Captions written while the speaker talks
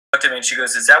looked at me and she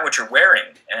goes, "Is that what you're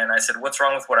wearing?" And I said, "What's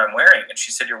wrong with what I'm wearing?" And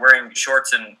she said, "You're wearing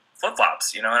shorts and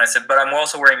flip-flops, you know." And I said, "But I'm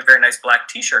also wearing a very nice black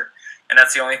T-shirt, and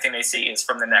that's the only thing they see is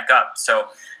from the neck up." So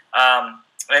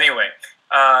anyway,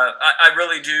 I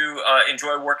really do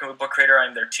enjoy working with Book Creator.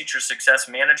 I'm their teacher success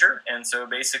manager, and so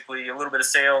basically a little bit of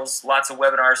sales, lots of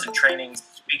webinars and trainings,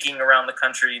 speaking around the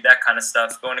country, that kind of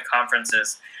stuff, going to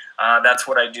conferences. That's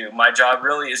what I do. My job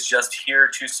really is just here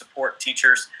to support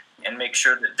teachers and make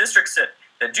sure that districts that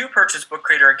do purchase Book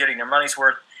Creator are getting their money's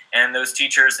worth, and those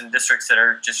teachers and districts that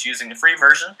are just using the free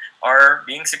version are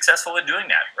being successful at doing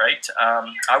that, right?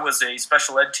 I was a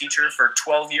special ed teacher for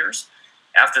 12 years.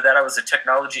 After that, I was a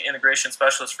technology integration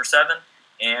specialist for 7,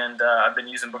 and I've been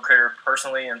using Book Creator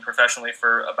personally and professionally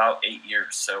for about 8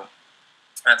 years. So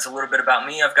that's a little bit about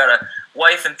me. I've got a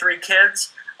wife and 3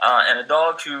 kids and a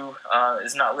dog who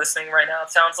is not listening right now, it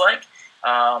sounds like.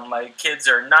 My kids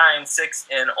are 9, 6,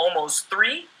 and almost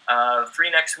 3.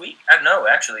 3 next week. No,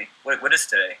 actually, what is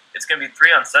today? It's going to be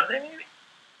 3 on Sunday, maybe?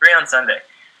 3 on Sunday.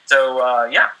 So,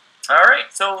 yeah. All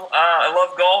right. So, I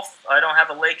love golf. I don't have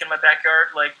a lake in my backyard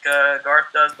like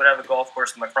Garth does, but I have a golf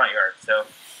course in my front yard. So,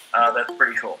 that's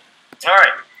pretty cool. All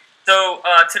right. So,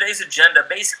 today's agenda,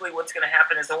 basically what's going to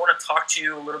happen is I want to talk to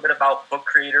you a little bit about Book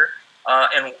Creator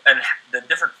and the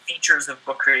different features of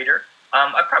Book Creator.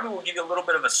 I probably will give you a little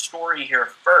bit of a story here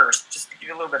first, just to give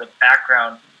you a little bit of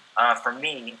background for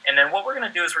me. And then what we're going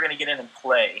to do is we're going to get in and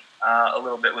play a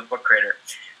little bit with Book Creator.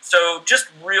 So just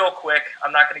real quick,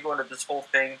 I'm not going to go into this whole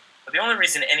thing, but the only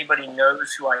reason anybody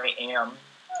knows who I am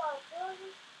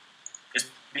is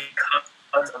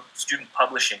because of student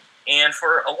publishing. And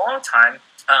for a long time,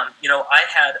 I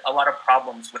had a lot of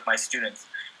problems with my students.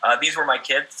 These were my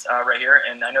kids right here,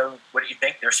 and I know what you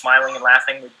think. They're smiling and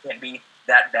laughing. They can't be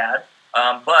that bad.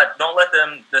 But don't let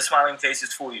the smiling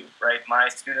faces fool you, right? My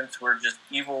students were just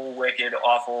evil, wicked,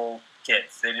 awful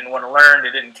kids. They didn't want to learn.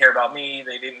 They didn't care about me.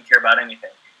 They didn't care about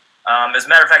anything. As a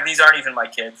matter of fact, these aren't even my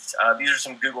kids. These are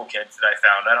some Google kids that I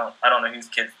found. I don't know whose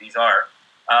kids these are.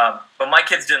 But my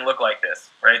kids didn't look like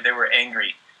this, right? They were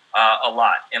angry a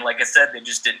lot. And like I said, they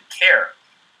just didn't care.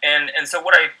 And so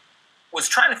what I was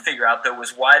trying to figure out, though,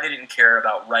 was why they didn't care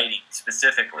about writing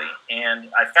specifically. And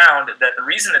I found that the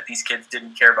reason that these kids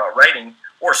didn't care about writing,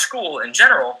 or school in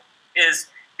general, is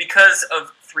because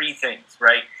of 3 things,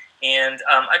 right? And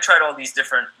I tried all these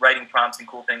different writing prompts and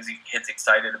cool things to get kids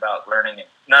excited about learning, and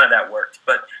none of that worked.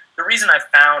 But the reason I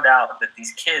found out that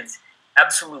these kids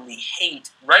absolutely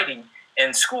hate writing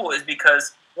in school is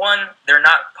because, 1, they're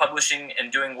not publishing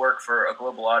and doing work for a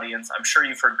global audience. I'm sure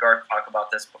you've heard Garth talk about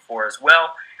this before as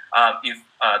well.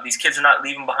 These kids are not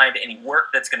leaving behind any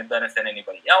work that's going to benefit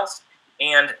anybody else.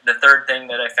 And the third thing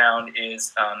that I found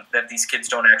is that these kids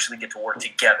don't actually get to work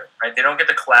together, right? They don't get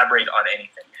to collaborate on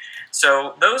anything.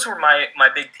 So those were my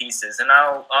big pieces, and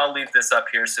I'll leave this up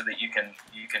here so that you can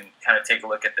kind of take a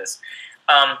look at this.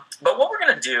 But what we're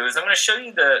going to do is I'm going to show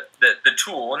you the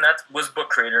tool, and that was Book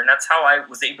Creator, and that's how I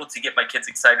was able to get my kids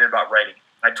excited about writing.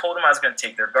 I told them I was going to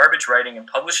take their garbage writing and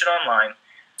publish it online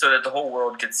so that the whole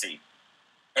world could see.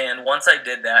 And once I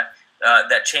did that,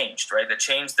 that changed, right? That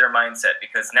changed their mindset,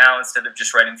 because now instead of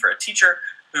just writing for a teacher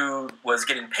who was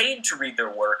getting paid to read their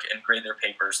work and grade their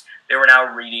papers, they were now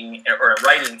reading or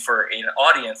writing for an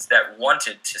audience that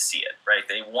wanted to see it, right?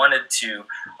 They wanted to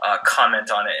comment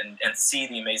on it and see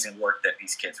the amazing work that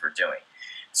these kids were doing.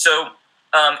 So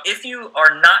if you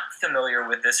are not familiar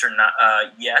with this or not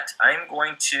yet, I'm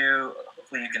going to,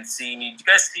 hopefully you can see, do you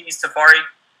guys see Safari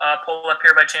pull up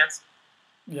here by chance?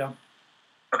 Yeah.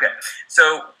 Okay,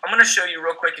 so I'm going to show you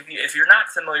real quick, if you're not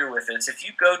familiar with this, if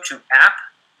you go to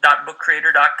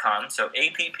app.bookcreator.com, so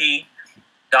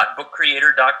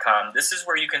app.bookcreator.com, this is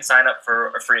where you can sign up for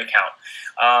a free account.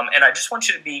 And I just want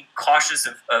you to be cautious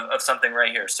of something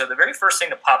right here. So the very first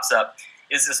thing that pops up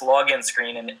is this login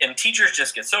screen, and teachers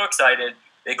just get so excited,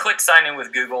 they click sign in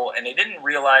with Google, and they didn't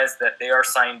realize that they are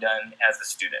signed in as a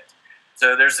student.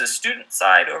 So there's a student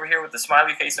side over here with the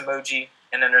smiley face emoji,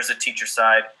 and then there's a teacher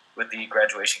side with the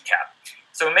graduation cap.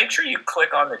 So make sure you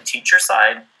click on the teacher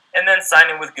side and then sign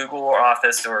in with Google or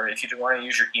Office, or if you want to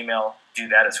use your email, do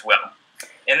that as well.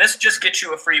 And this just gets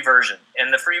you a free version.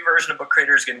 And the free version of Book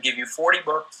Creator is going to give you 40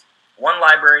 books, 1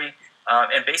 library,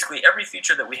 and basically every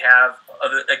feature that we have,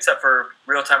 except for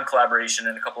real-time collaboration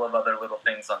and a couple of other little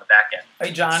things on the back end.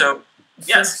 Hey, John. So,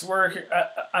 yes. Since we're here,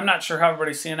 I'm not sure how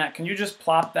everybody's seeing that. Can you just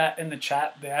plop that in the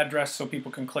chat, the address, so people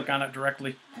can click on it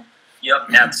directly?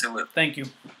 Yep, absolutely. Thank you.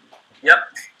 Yep.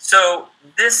 So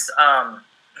this,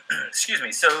 excuse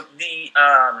me. So the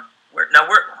hold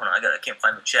on, I can't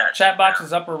find the chat. Chat box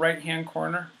is upper right hand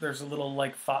corner. There's a little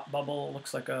like thought bubble. It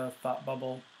looks like a thought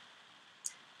bubble.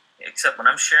 Except when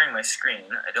I'm sharing my screen,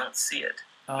 I don't see it.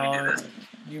 Let me do this.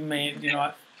 You know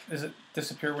what? Does it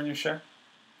disappear when you share?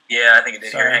 Yeah, I think it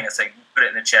did. Here, hang on a second. Put it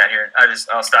in the chat here.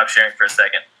 I'll stop sharing for a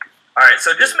second. All right,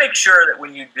 so just make sure that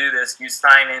when you do this, you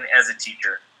sign in as a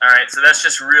teacher. All right, so that's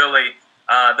just really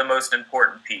the most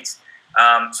important piece.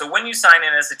 So when you sign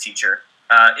in as a teacher,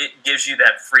 it gives you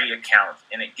that free account,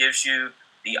 and it gives you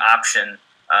the option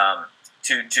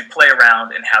to play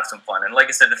around and have some fun. And like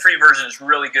I said, the free version is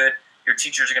really good. Your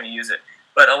teachers are going to use it.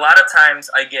 But a lot of times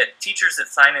I get teachers that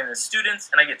sign in as students,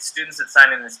 and I get students that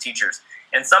sign in as teachers.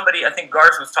 And somebody, I think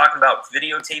Garth was talking about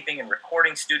videotaping and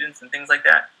recording students and things like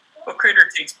that. Book Creator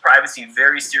takes privacy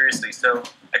very seriously. So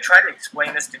I try to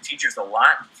explain this to teachers a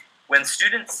lot. When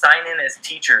students sign in as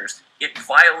teachers, it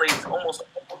violates almost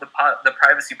all of the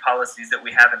privacy policies that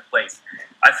we have in place.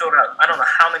 I filled out, I don't know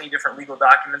how many different legal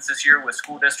documents this year with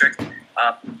school districts,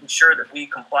 ensure that we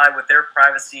comply with their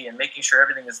privacy and making sure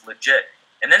everything is legit.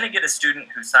 And then they get a student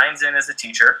who signs in as a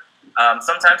teacher,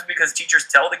 sometimes because teachers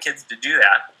tell the kids to do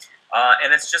that,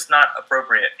 and it's just not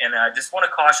appropriate. And I just want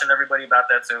to caution everybody about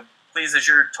that. So please, as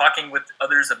you're talking with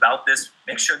others about this,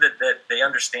 make sure that they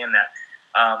understand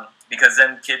that. Because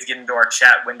then kids get into our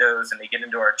chat windows and they get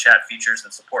into our chat features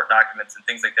and support documents and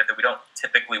things like that we don't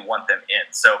typically want them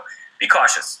in. So be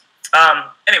cautious.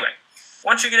 Anyway,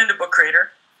 once you get into Book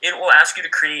Creator, it will ask you to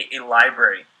create a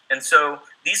library. And so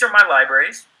these are my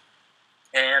libraries.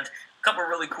 And a couple of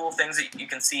really cool things that you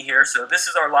can see here. So this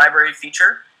is our library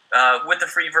feature. With the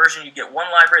free version, you get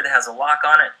one library that has a lock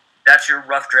on it. That's your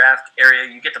rough draft area.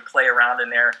 You get to play around in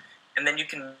there. And then you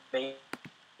can make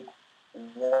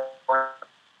one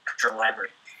extra library.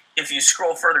 If you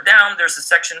scroll further down, there's a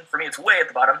section, for me it's way at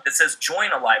the bottom, that says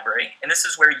join a library. And this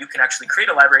is where you can actually create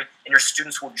a library and your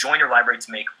students will join your library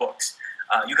to make books.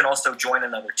 You can also join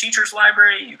another teacher's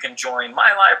library. You can join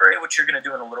my library, which you're going to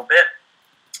do in a little bit.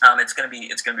 It's going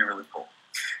to be really cool.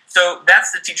 So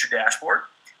that's the teacher dashboard.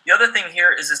 The other thing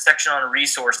here is a section on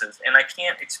resources, and I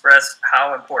can't express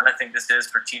how important I think this is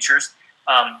for teachers.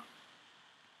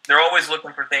 They're always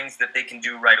looking for things that they can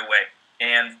do right away.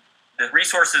 And the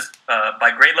resources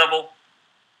by grade level,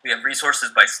 we have resources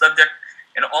by subject,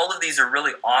 and all of these are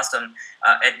really awesome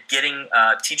at getting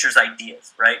teachers'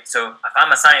 ideas, right? So if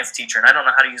I'm a science teacher and I don't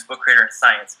know how to use Book Creator in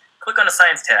science, click on the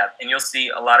science tab, and you'll see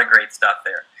a lot of great stuff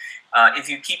there. If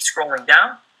you keep scrolling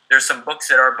down, there's some books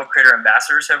that our Book Creator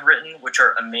ambassadors have written, which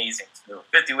are amazing. So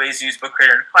 50 Ways to Use Book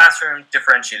Creator in the Classroom,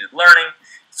 Differentiated Learning,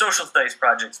 Social Studies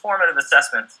Projects, Formative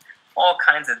Assessments, all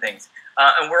kinds of things.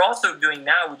 And we're also doing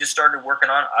now, we just started working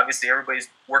on, obviously everybody's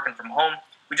working from home,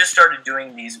 we just started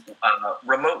doing these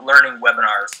remote learning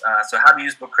webinars. So how to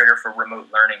use Book Creator for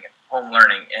remote learning and home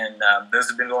learning. And those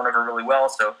have been going over really well,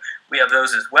 so we have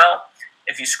those as well.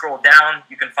 If you scroll down,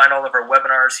 you can find all of our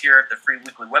webinars here at the free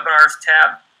weekly webinars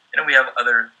tab. And we have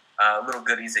other little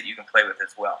goodies that you can play with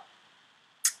as well.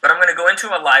 But I'm going to go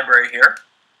into a library here.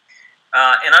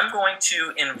 And I'm going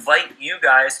to invite you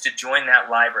guys to join that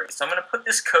library. So I'm going to put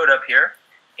this code up here.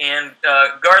 And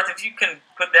Garth, if you can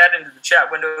put that into the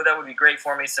chat window, that would be great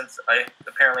for me since I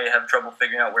apparently have trouble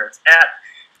figuring out where it's at.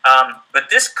 But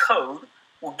this code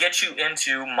will get you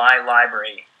into my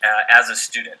library as a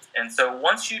student. And so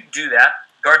once you do that,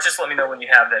 Garth, just let me know when you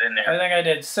have that in there. I think I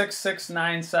did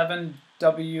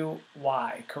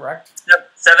 6697WY, correct?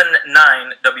 Yep,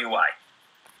 79WY.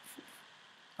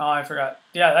 Oh, I forgot.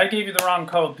 Yeah, I gave you the wrong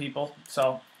code, people.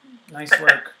 So, nice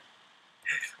work.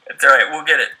 It's all right. We'll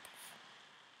get it.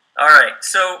 All right.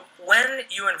 So when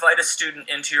you invite a student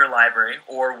into your library,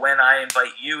 or when I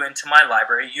invite you into my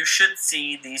library, you should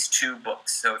see these two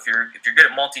books. So if you're good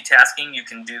at multitasking, you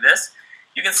can do this.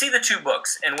 You can see the two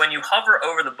books, and when you hover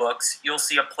over the books, you'll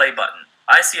see a play button.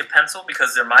 I see a pencil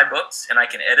because they're my books, and I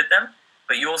can edit them.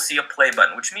 But you'll see a play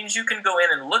button, which means you can go in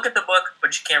and look at the book,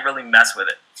 but you can't really mess with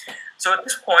it. So at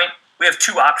this point, we have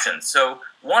two options. So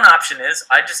one option is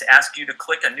I just ask you to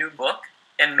click a new book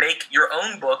and make your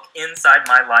own book inside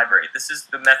my library. This is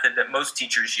the method that most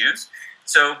teachers use.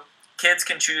 So kids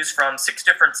can choose from 6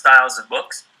 different styles of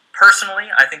books. Personally,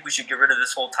 I think we should get rid of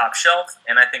this whole top shelf,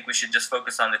 and I think we should just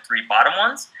focus on the 3 bottom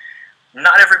ones.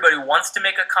 Not everybody wants to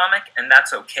make a comic, and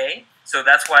that's okay. So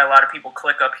that's why a lot of people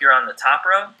click up here on the top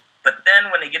row. But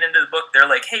then when they get into the book, they're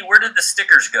like, hey, where did the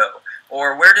stickers go?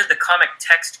 Or where did the comic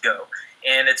text go?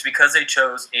 And it's because they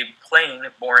chose a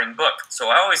plain, boring book. So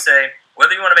I always say,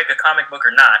 whether you want to make a comic book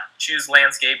or not, choose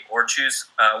landscape or choose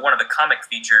one of the comic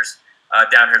features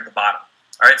down here at the bottom.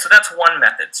 All right, so that's one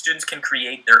method. Students can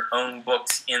create their own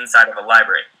books inside of a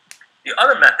library. The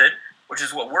other method, which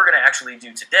is what we're going to actually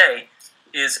do today,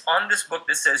 is on this book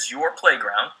that says Your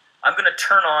Playground, I'm going to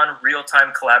turn on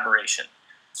real-time collaboration.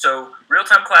 So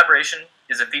real-time collaboration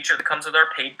is a feature that comes with our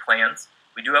paid plans.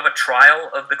 We do have a trial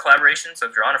of the collaboration, so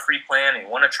if you're on a free plan and you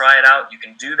want to try it out, you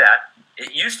can do that.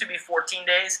 It used to be 14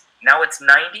 days. Now it's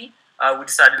 90. We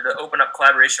decided to open up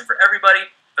collaboration for everybody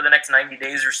for the next 90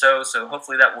 days or so, so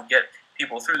hopefully that will get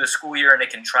people through the school year and they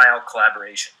can try out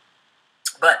collaboration.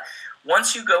 But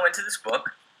once you go into this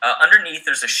book, underneath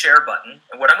there's a share button,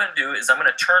 and what I'm going to do is I'm going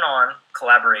to turn on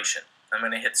collaboration. I'm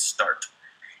going to hit start.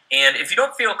 And if you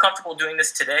don't feel comfortable doing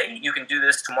this today, you can do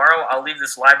this tomorrow. I'll leave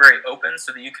this library open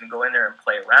so that you can go in there and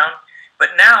play around.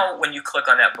 But now when you click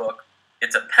on that book,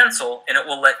 it's a pencil, and it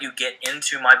will let you get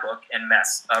into my book and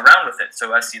mess around with it.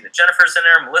 So I see that Jennifer's in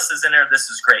there, Melissa's in there. This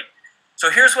is great. So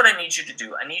here's what I need you to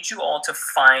do. I need you all to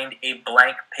find a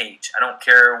blank page. I don't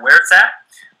care where it's at.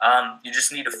 You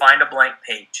just need to find a blank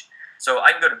page. So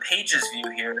I can go to Pages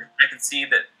View here. I can see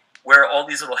that where all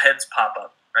these little heads pop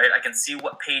up, right? I can see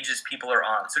what pages people are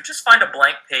on. So just find a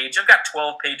blank page. I've got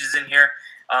 12 pages in here.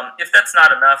 If that's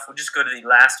not enough, we'll just go to the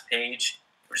last page.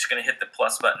 We're just going to hit the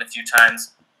plus button a few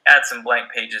times, add some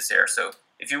blank pages there. So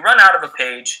if you run out of a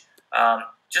page,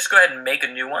 just go ahead and make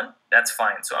a new one. That's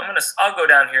fine. So I'll go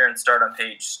down here and start on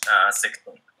page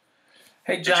 16.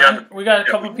 Hey, John, we got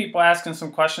a couple of people asking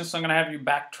some questions, so I'm going to have you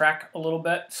backtrack a little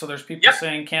bit. So there's people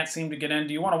saying can't seem to get in.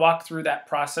 Do you want to walk through that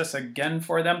process again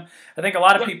for them? I think a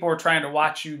lot of people are trying to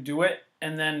watch you do it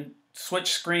and then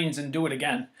switch screens and do it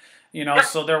again. You know,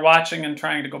 so they're watching and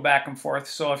trying to go back and forth.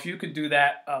 So if you could do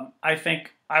that, I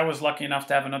think I was lucky enough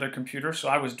to have another computer, so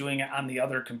I was doing it on the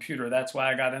other computer. That's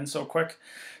why I got in so quick.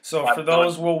 So for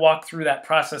those, we'll walk through that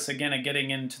process again of getting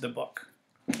into the book.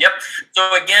 Yep.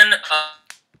 So again,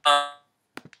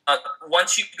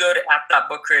 once you go to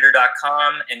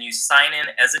app.bookcreator.com and you sign in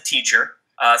as a teacher,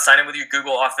 sign in with your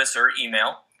Google Office or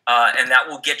email, and that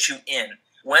will get you in.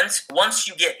 Once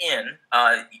you get in,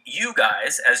 you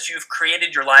guys, as you've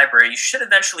created your library, you should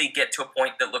eventually get to a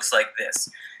point that looks like this.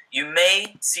 You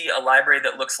may see a library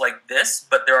that looks like this,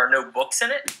 but there are no books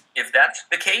in it. If that's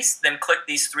the case, then click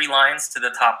these 3 lines to the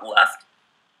top left,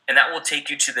 and that will take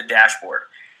you to the dashboard.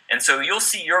 And so you'll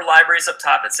see your libraries up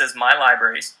top. It says My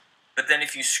Libraries. But then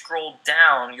if you scroll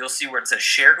down, you'll see where it says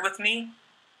Shared with Me,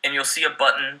 and you'll see a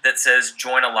button that says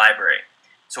Join a Library.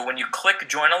 So when you click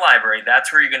Join a Library,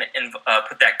 that's where you're going to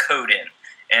put that code in.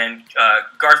 And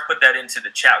Garth put that into the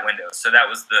chat window. So that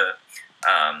was the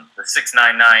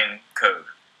 699 code.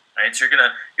 Right? So you're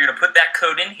gonna put that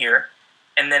code in here,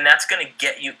 and then that's going to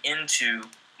get you into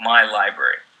My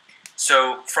Library.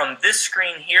 So from this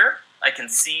screen here, I can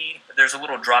see there's a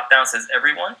little drop down that says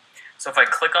Everyone. So if I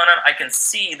click on it, I can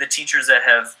see the teachers that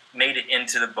have made it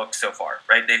into the book so far,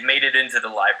 right? They've made it into the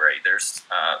library. There's,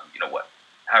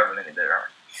 however many there are.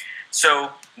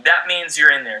 So that means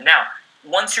you're in there. Now,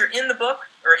 once you're in the book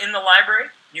or in the library,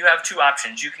 you have 2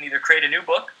 options. You can either create a new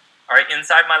book, all right,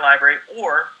 inside My Library,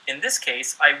 or in this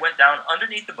case, I went down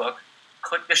underneath the book,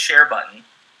 clicked the Share button,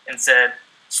 and said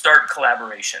Start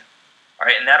Collaboration. All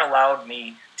right, and that allowed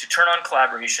me to turn on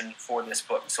collaboration for this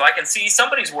book. So I can see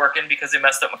somebody's working because they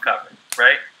messed up my cover,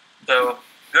 right? So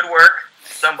good work,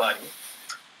 somebody.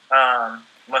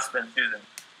 Must have been Susan.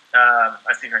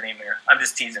 I see her name here. I'm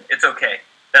just teasing. It's okay.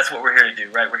 That's what we're here to do,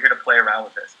 right? We're here to play around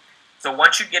with this. So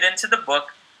once you get into the book,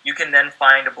 you can then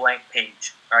find a blank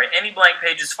page. All right, any blank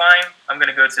page is fine. I'm going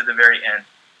to go to the very end.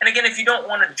 And again, if you don't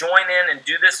want to join in and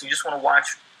do this, you just want to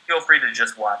watch, feel free to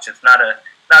just watch. It's not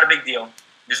a big deal.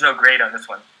 There's no grade on this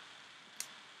one.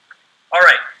 All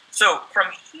right, so from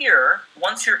here,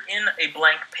 once you're in a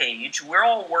blank page, we're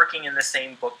all working in the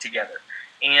same book together.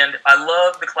 And I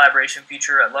love the collaboration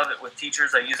feature. I love it with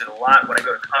teachers. I use it a lot when I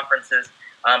go to conferences.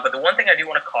 But the one thing I do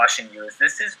want to caution you is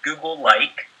this is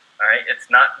Google-like. All right, it's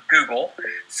not Google.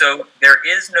 So there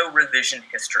is no revision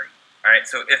history. All right,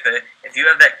 so if you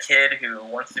have that kid who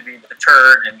wants to be the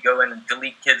turd and go in and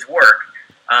delete kids' work,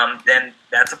 then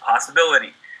that's a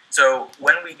possibility. So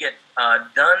when we get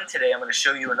done today, I'm going to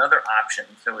show you another option.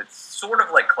 So it's sort of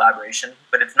like collaboration,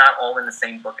 but it's not all in the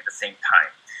same book at the same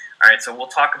time. All right, so we'll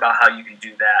talk about how you can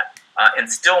do that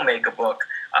and still make a book,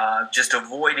 just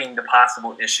avoiding the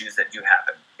possible issues that do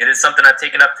happen. It is something I've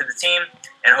taken up to the team,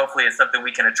 and hopefully it's something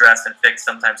we can address and fix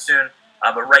sometime soon.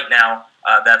 But right now,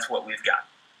 that's what we've got.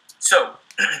 So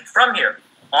from here,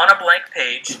 on a blank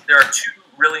page, there are 2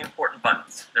 really important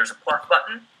buttons. There's a plus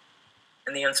button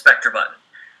and the inspector button.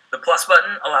 The plus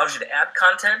button allows you to add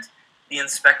content. The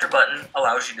inspector button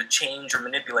allows you to change or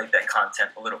manipulate that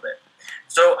content a little bit.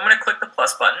 So I'm going to click the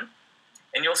plus button,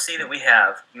 and you'll see that we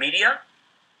have media,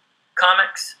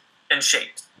 comics, and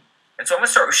shapes. And so I'm going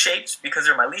to start with shapes because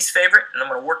they're my least favorite, and I'm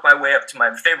going to work my way up to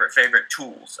my favorite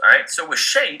tools. All right. So with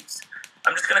shapes,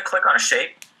 I'm just going to click on a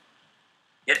shape.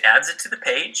 It adds it to the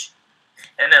page,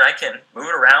 and then I can move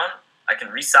it around. I can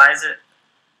resize it,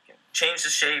 I can change the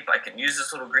shape, I can use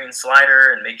this little green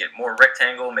slider and make it more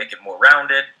rectangle, make it more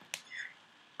rounded.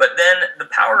 But then the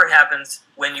power happens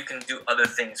when you can do other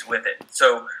things with it.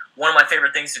 So one of my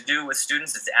favorite things to do with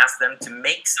students is to ask them to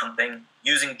make something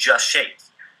using just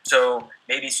shapes. So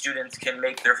maybe students can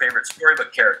make their favorite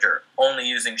storybook character only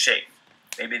using shapes.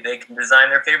 Maybe they can design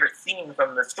their favorite scene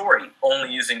from the story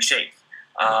only using shapes.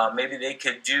 Maybe they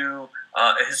could do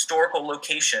a historical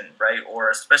location, right, or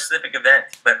a specific event,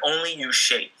 but only use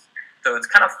shapes. So it's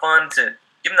kind of fun to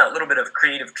give them that little bit of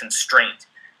creative constraint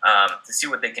to see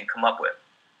what they can come up with.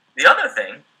 The other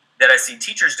thing that I see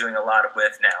teachers doing a lot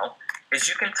with now is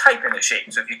you can type in a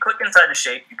shape. So if you click inside the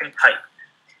shape, you can type.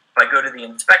 If I go to the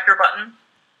inspector button,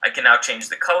 I can now change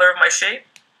the color of my shape.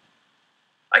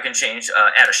 I can change,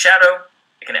 add a shadow.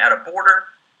 I can add a border.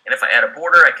 And if I add a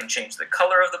border, I can change the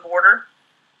color of the border.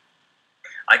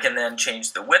 I can then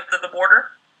change the width of the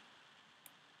border.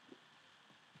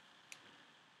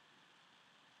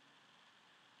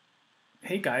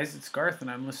 Hey guys, it's Garth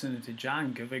and I'm listening to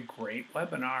John give a great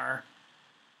webinar.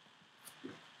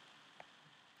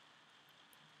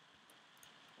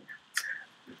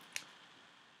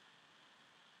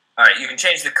 All right, you can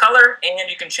change the color and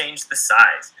you can change the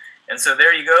size. And so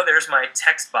there you go, there's my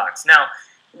text box. Now,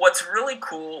 what's really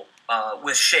cool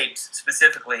with shapes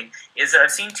specifically is that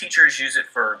I've seen teachers use it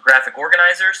for graphic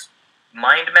organizers,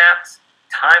 mind maps,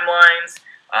 timelines.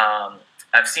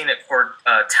 I've seen it for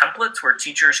templates where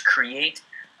teachers create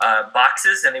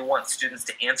boxes and they want students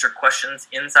to answer questions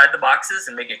inside the boxes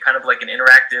and make it kind of like an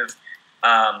interactive,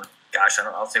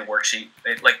 I'll say worksheet,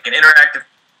 like an interactive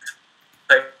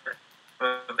type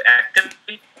of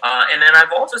activity. And then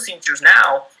I've also seen teachers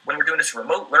now, when we're doing this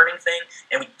remote learning thing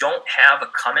and we don't have a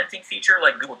commenting feature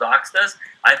like Google Docs does,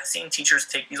 I've seen teachers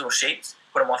take these little shapes,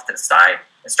 put them off to the side,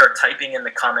 and start typing in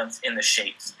the comments in the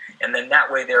shapes. And then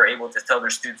that way they're able to tell their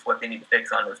students what they need to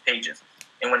fix on those pages.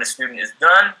 And when a student is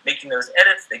done making those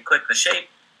edits, they click the shape,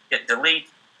 hit delete,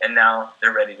 and now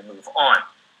they're ready to move on.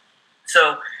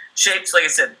 So shapes, like I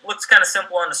said, looks kind of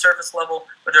simple on the surface level,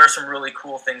 but there are some really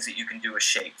cool things that you can do with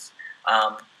shapes.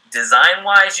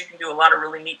 Design-wise, you can do a lot of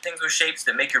really neat things with shapes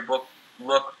that make your book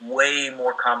look way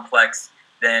more complex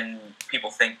than people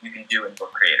think you can do in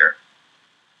Book Creator.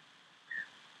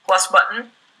 Plus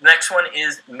button. The next one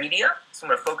is Media. So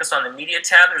I'm going to focus on the Media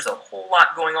tab. There's a whole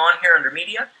lot going on here under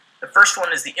Media. The first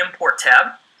one is the Import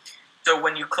tab. So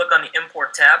when you click on the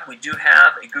Import tab, we do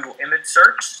have a Google image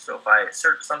search. So if I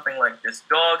search something like this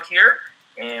dog here,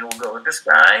 and we'll go with this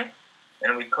guy,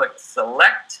 and we click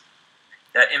Select,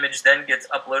 that image then gets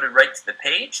uploaded right to the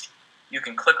page. You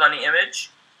can click on the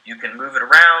image, you can move it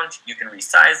around, you can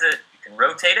resize it, you can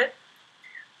rotate it.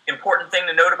 Important thing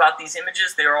to note about these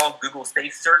images, they are all Google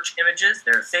Safe Search images.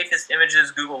 They're the safest images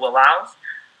Google allows.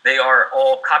 They are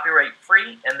all copyright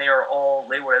free and they are all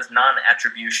labeled as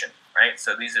non-attribution, right?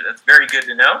 So that's very good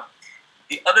to know.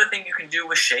 The other thing you can do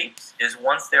with shapes is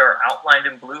once they are outlined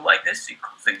in blue like this,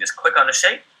 so you just click on the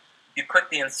shape, you click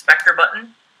the inspector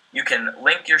button, you can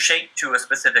link your shape to a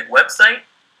specific website,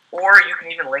 or you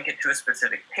can even link it to a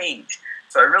specific page.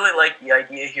 So I really like the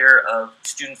idea here of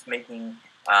students making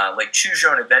like choose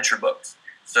your own adventure books.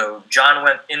 So John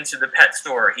went into the pet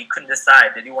store. He couldn't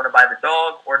decide, did he want to buy the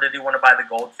dog or did he want to buy the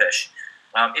goldfish?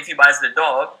 If he buys the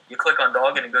dog, you click on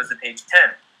dog and it goes to page 10.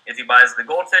 If he buys the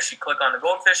goldfish, you click on the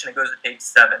goldfish and it goes to page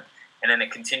 7. And then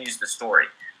it continues the story.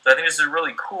 So I think this is a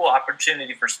really cool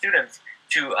opportunity for students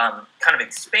to kind of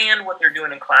expand what they're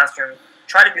doing in classroom,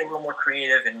 try to be a little more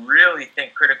creative, and really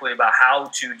think critically about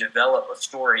how to develop a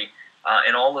story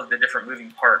and all of the different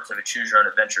moving parts of a Choose Your Own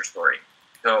Adventure story.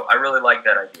 So I really like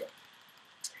that idea.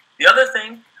 The other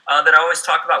thing that I always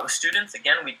talk about with students,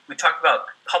 again, we talked about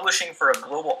publishing for a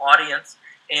global audience,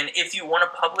 and if you want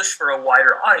to publish for a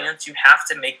wider audience, you have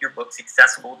to make your books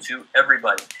accessible to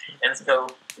everybody. And so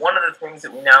one of the things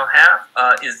that we now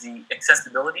have is the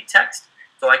accessibility text.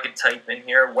 So I could type in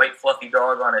here, white fluffy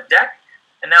dog on a deck,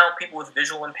 and now people with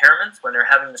visual impairments, when they're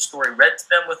having the story read to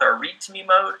them with our Read to Me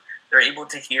mode, they're able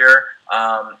to hear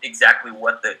exactly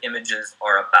what the images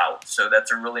are about. So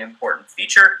that's a really important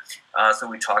feature, so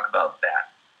we talk about that.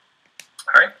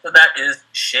 All right, so that is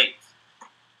shapes.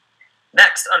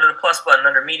 Next, under the plus button,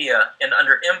 under Media, and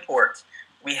under Import,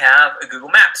 we have a Google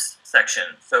Maps section.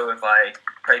 So if I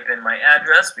type in my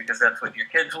address, because that's what your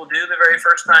kids will do the very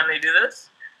first time they do this,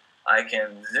 I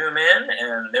can zoom in,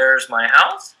 and there's my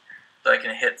house. So I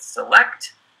can hit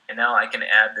Select, and now I can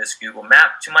add this Google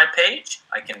Map to my page.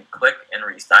 I can click and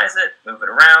resize it, move it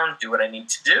around, do what I need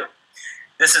to do.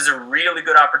 This is a really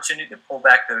good opportunity to pull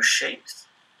back those shapes.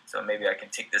 So maybe I can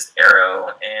take this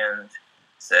arrow and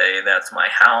say that's my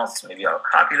house. Maybe I'll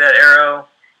copy that arrow,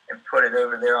 and put it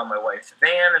over there on my wife's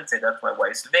van and say that's my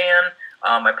wife's van.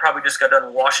 I probably just got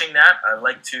done washing that. I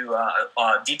like to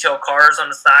detail cars on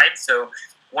the side, so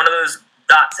one of those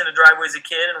dots in the driveway is a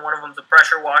kid, and one of them's a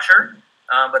pressure washer.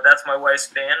 But that's my wife's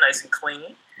van, nice and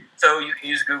clean. So you can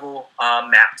use Google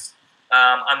Maps.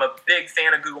 I'm a big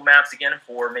fan of Google Maps, again,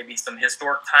 for maybe some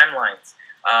historic timelines.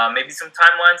 Maybe some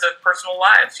timelines of personal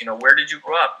lives. You know, where did you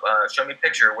grow up? Show me a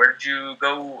picture. Where did you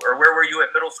go, or where were you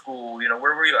at middle school? You know,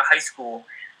 where were you at high school?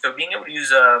 So being able to use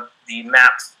the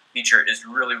Maps feature is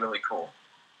really, really cool.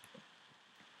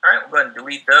 All right, we'll go ahead and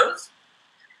delete those.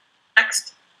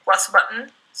 Next, plus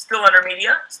button, still under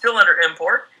media, still under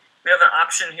import. We have an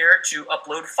option here to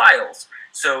upload files.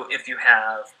 So if you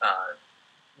have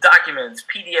documents,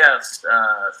 PDFs,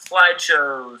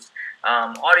 slideshows,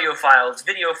 audio files,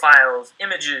 video files,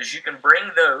 images, you can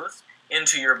bring those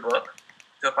into your book.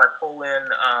 So if I pull in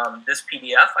this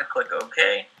PDF, I click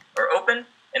OK or Open,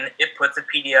 and it puts a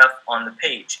PDF on the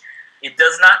page. It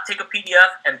does not take a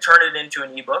PDF and turn it into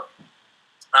an ebook.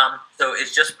 So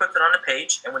it just puts it on the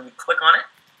page, and when you click on it,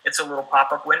 it's a little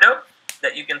pop-up window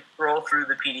that you can scroll through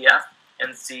the PDF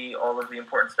and see all of the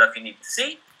important stuff you need to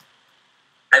see.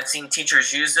 I've seen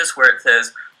teachers use this where it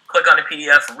says, click on a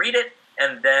PDF, read it,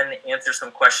 and then answer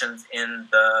some questions in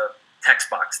the text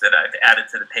box that I've added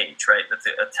to the page, right? That's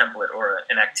a template or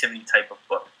an activity type of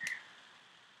book.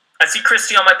 I see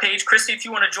Christy on my page. Christy, if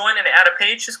you want to join and add a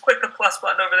page, just click the plus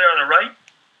button over there on the right.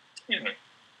 Excuse me.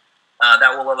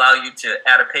 That will allow you to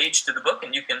add a page to the book,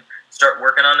 and you can start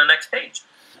working on the next page.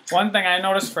 One thing I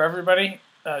noticed for everybody,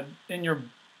 when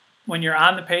you're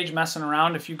on the page messing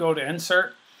around, if you go to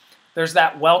insert, there's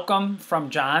that welcome from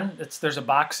John. There's a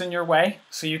box in your way,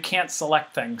 so you can't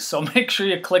select things. So make sure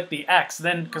you click the X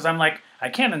then, because I'm like, I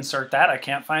can't insert that. I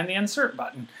can't find the insert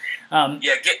button.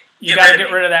 You got to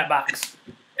get rid of that box.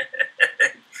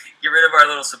 Get rid of our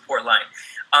little support line.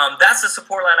 That's the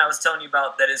support line I was telling you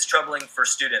about that is troubling for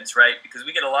students, right? Because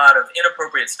we get a lot of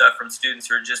inappropriate stuff from students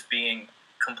who are just being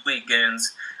complete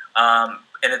goons, and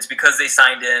it's because they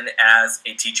signed in as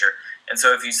a teacher. And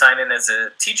so if you sign in as a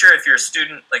teacher, if you're a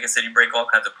student, like I said, you break all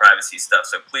kinds of privacy stuff.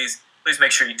 So please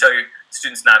make sure you tell your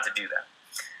students not to do that.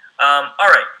 All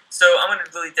right, so I'm going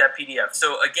to delete that PDF.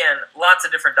 So again, lots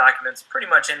of different documents. Pretty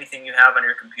much anything you have on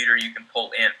your computer you can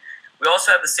pull in. We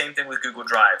also have the same thing with Google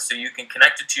Drive. So you can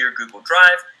connect it to your Google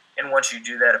Drive, and once you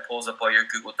do that, it pulls up all your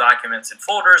Google documents and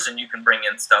folders, and you can bring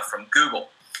in stuff from Google.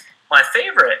 My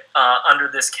favorite under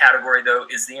this category, though,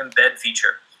 is the embed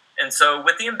feature. And so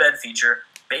with the embed feature,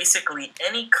 basically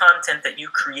any content that you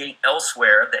create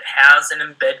elsewhere that has an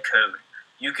embed code,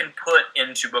 you can put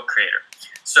into Book Creator.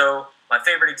 So my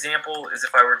favorite example is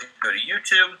if I were to go to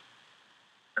YouTube.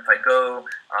 If I go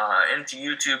into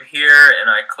YouTube here and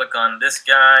I click on this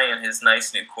guy and his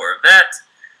nice new Corvette,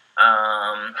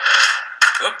 there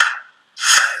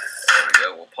we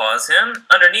go, we'll pause him.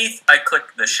 Underneath, I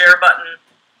click the share button.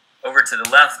 Over to the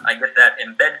left, I get that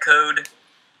embed code,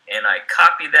 and I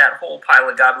copy that whole pile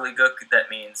of gobbledygook that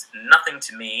means nothing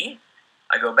to me.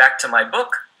 I go back to my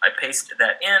book, I paste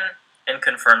that in, and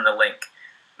confirm the link.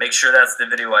 Make sure that's the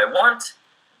video I want,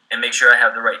 and make sure I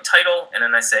have the right title, and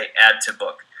then I say add to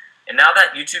book. And now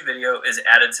that YouTube video is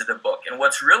added to the book. And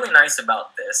what's really nice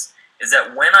about this is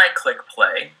that when I click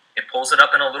play, it pulls it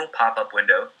up in a little pop-up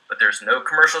window, but there's no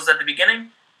commercials at the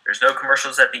beginning, there's no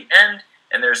commercials at the end,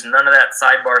 and there's none of that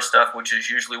sidebar stuff, which is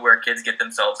usually where kids get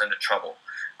themselves into trouble.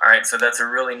 All right, so that's a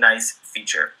really nice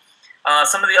feature.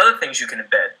 Some of the other things you can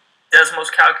embed: Desmos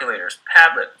calculators,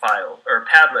 Padlet file, or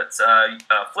Padlets,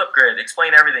 Flipgrid,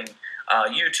 Explain Everything,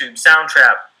 YouTube,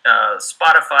 Soundtrap,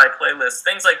 Spotify playlists,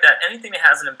 things like that. Anything that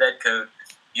has an embed code,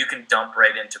 you can dump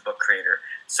right into Book Creator.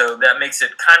 So that makes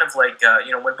it kind of like,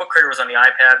 when Book Creator was on the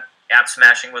iPad, app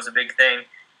smashing was a big thing.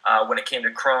 When it came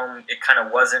to Chrome, it kind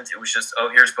of wasn't. It was just, oh,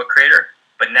 here's Book Creator.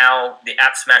 But now the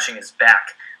app smashing is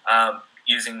back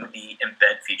using the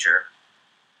embed feature.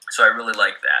 So I really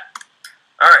like that.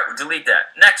 All right, we'll delete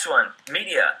that. Next one,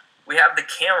 media. We have the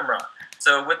camera.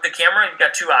 So with the camera, you've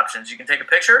got two options. You can take a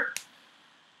picture.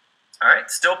 All right,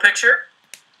 still picture,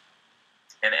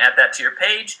 and add that to your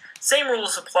page. Same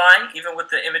rules apply, even with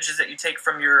the images that you take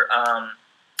from your,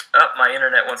 my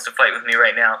internet wants to fight with me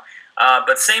right now.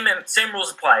 But same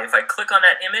rules apply. If I click on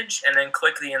that image and then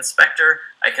click the inspector,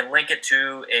 I can link it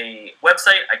to a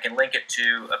website, I can link it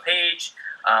to a page,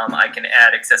 I can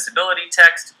add accessibility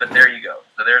text, but there you go.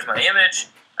 So there's my image,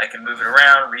 I can move it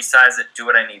around, resize it, do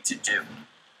what I need to do.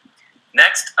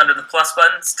 Next, under the plus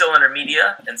button, still under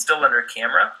media and still under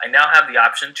camera, I now have the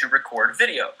option to record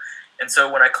video. And so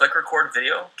when I click record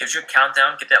video, it gives you a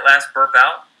countdown, get that last burp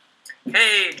out.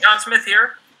 Hey, John Smith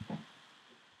here.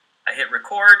 I hit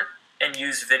record, and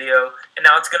use video, and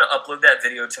now it's going to upload that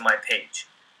video to my page.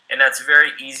 And that's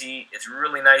very easy. It's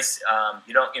really nice.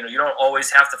 You don't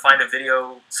always have to find a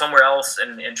video somewhere else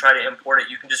and try to import it.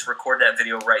 You can just record that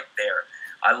video right there.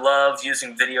 I love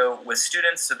using video with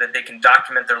students so that they can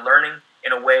document their learning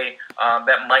in a way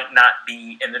that might not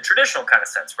be in the traditional kind of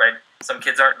sense, right? Some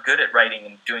kids aren't good at writing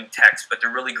and doing text, but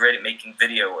they're really great at making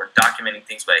video or documenting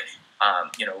things by,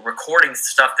 recording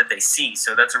stuff that they see.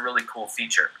 So that's a really cool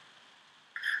feature.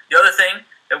 The other thing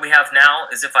that we have now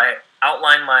is if I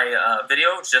outline my video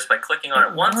just by clicking on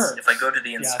it once, if I go to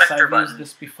the inspector button,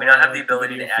 we now have the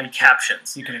ability to add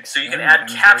captions. So you can add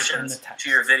captions to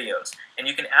your videos, and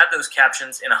you can add those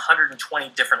captions in 120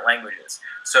 different languages.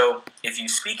 So if you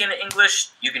speak in English,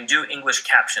 you can do English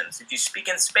captions. If you speak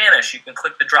in Spanish, you can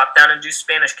click the drop down and do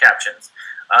Spanish captions.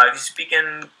 If you speak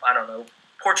in, I don't know,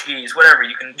 Portuguese, whatever,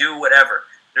 you can do whatever.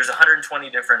 There's 120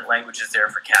 different languages there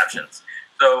for captions.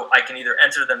 So I can either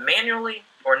enter them manually,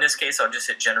 or in this case, I'll just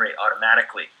hit generate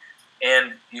automatically.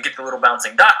 And you get the little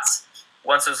bouncing dots.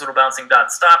 Once those little bouncing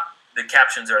dots stop, the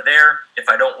captions are there. If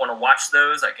I don't want to watch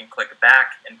those, I can click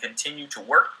back and continue to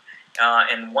work.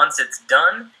 And once it's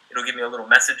done, it'll give me a little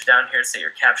message down here to say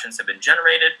your captions have been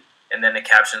generated, and then the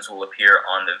captions will appear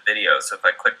on the video. So if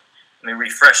I click, let me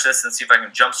refresh this and see if I can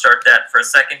jumpstart that for a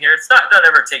second here. It doesn't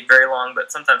ever take very long,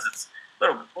 but sometimes it's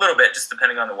a little bit, just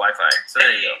depending on the Wi-Fi. So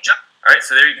there you go. All right,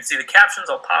 so there you can see the captions.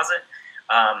 I'll pause it.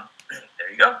 There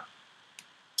you go.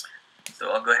 So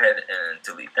I'll go ahead and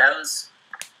delete those.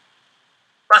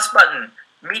 Plus button,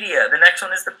 media. The next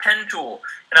one is the pen tool.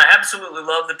 And I absolutely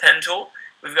love the pen tool.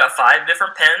 We've got 5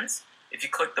 different pens. If you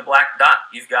click the black dot,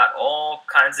 you've got all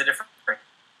kinds of different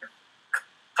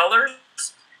colors.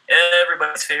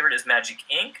 Everybody's favorite is Magic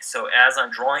Ink. So as I'm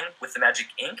drawing with the Magic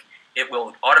Ink, it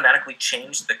will automatically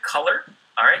change the color,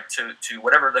 all right, to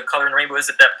whatever the color in the rainbow is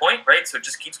at that point, right? So it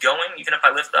just keeps going. Even if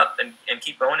I lift up and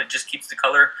keep going, it just keeps the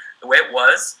color the way it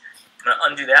was. I'm going to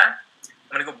undo that.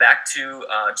 I'm going to go back to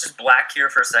just black here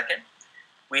for a second.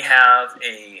 We have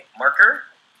a marker.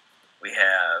 We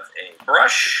have a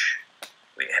brush.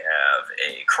 We have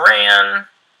a crayon.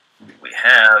 We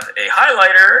have a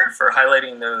highlighter for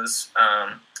highlighting those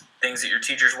things that your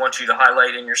teachers want you to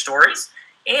highlight in your stories.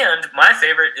 And my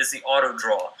favorite is the auto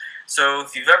draw. So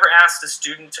if you've ever asked a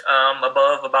student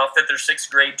above about 5th or 6th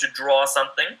grade to draw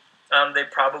something, they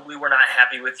probably were not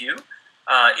happy with you.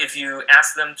 If you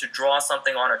asked them to draw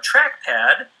something on a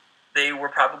trackpad, they were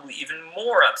probably even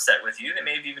more upset with you. They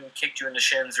may have even kicked you in the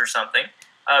shins or something,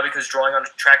 because drawing on a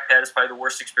trackpad is probably the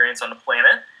worst experience on the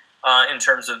planet in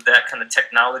terms of that kind of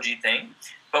technology thing.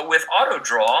 But with auto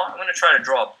draw, I'm going to try to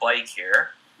draw a bike here.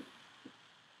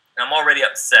 I'm already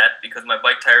upset because my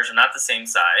bike tires are not the same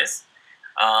size.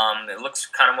 It looks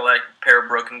kind of like a pair of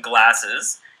broken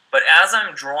glasses. But as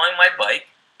I'm drawing my bike,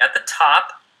 at the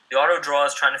top, the auto draw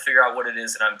is trying to figure out what it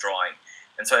is that I'm drawing.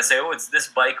 And so I say, oh, it's this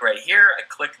bike right here. I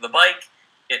click the bike.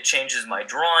 It changes my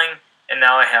drawing. And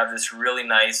now I have this really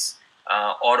nice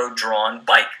auto-drawn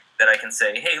bike that I can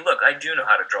say, hey, look, I do know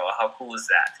how to draw. How cool is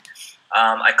that?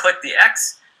 I click the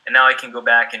X, and now I can go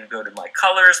back and go to my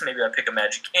colors. Maybe I pick a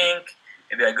Magic Ink.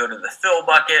 Maybe I go to the fill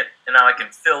bucket, and now I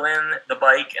can fill in the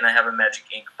bike, and I have a Magic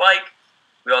Ink bike.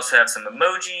 We also have some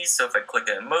emojis, so if I click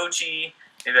an emoji,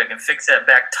 maybe I can fix that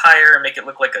back tire and make it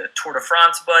look like a Tour de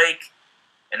France bike.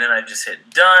 And then I just hit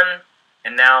done,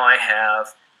 and now I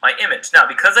have my image. Now,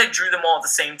 because I drew them all at the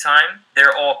same time,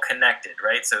 they're all connected,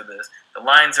 right? So the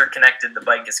lines are connected, the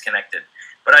bike is connected.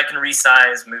 But I can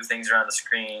resize, move things around the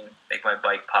screen, make my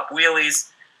bike pop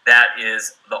wheelies. That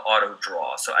is the auto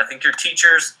draw. So I think your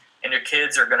teachers and your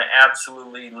kids are going to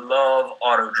absolutely love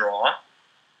auto draw.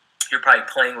 You're probably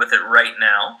playing with it right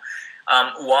now.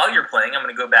 While you're playing, I'm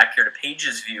going to go back here to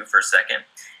Pages View for a second,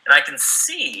 and I can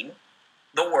see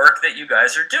the work that you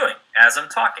guys are doing as I'm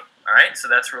talking. All right, so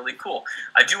that's really cool.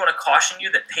 I do want to caution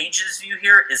you that Pages View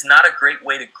here is not a great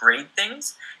way to grade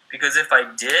things, because if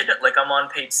I did, like I'm on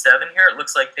page 7 here, it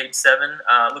looks like page 7,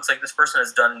 looks like this person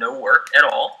has done no work at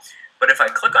all. But if I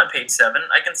click on page 7,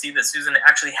 I can see that Susan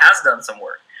actually has done some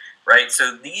work. Right,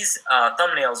 so these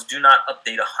thumbnails do not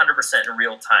update 100% in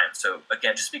real time. So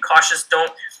again, just be cautious.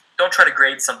 Don't try to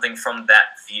grade something from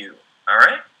that view. All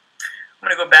right, I'm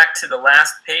going to go back to the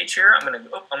last page here. I'm going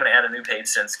to add a new page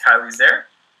since Kylie's there.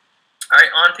 All right,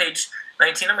 on page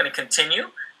 19, I'm going to continue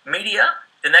media.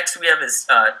 The next we have is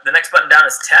the next button down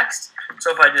is text.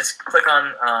 So if I just click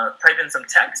on type in some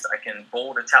text, I can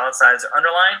bold, italicize, or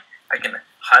underline. I can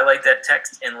highlight that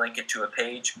text and link it to a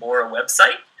page or a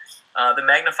website. The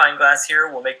magnifying glass here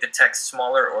will make the text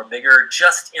smaller or bigger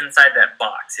just inside that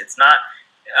box. It's not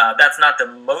That's not the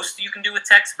most you can do with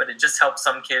text, but it just helps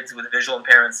some kids with visual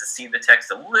impairments to see the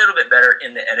text a little bit better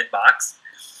in the edit box.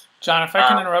 John, if I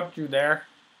can interrupt you there.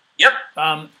 Yep.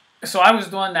 So I was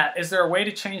doing that. Is there a way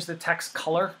to change the text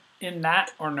color in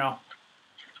that or no?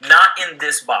 Not in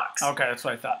this box. Okay, that's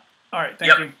what I thought. All right,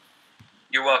 thank you.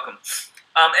 You're welcome.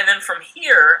 And then from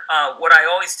here, what I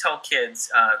always tell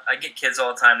kids, I get kids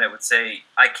all the time that would say,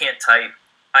 I can't type,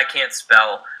 I can't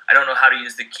spell, I don't know how to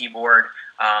use the keyboard.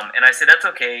 And I say, that's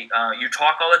okay. You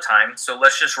talk all the time, so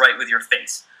let's just write with your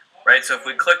face, right? So if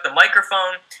we click the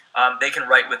microphone, they can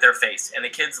write with their face, and the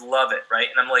kids love it, right?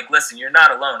 And I'm like, listen, you're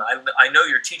not alone. I know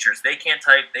your teachers. They can't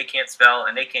type, they can't spell,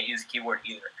 and they can't use a keyboard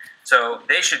either. So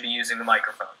they should be using the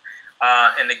microphone.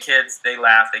 And the kids, they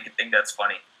laugh. They think that's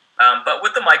funny. But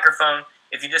with the microphone,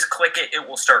 if you just click it, it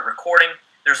will start recording.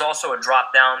 There's also a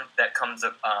drop-down that comes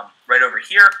up right over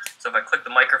here. So if I click the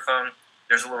microphone,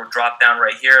 there's a little drop-down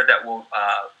right here that will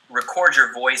record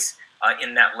your voice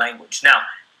in that language. Now,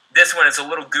 this one is a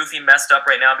little goofy, messed up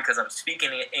right now because I'm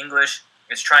speaking in English.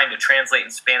 It's trying to translate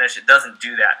in Spanish. It doesn't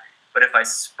do that. But if I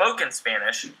spoke in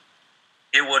Spanish,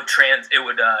 it would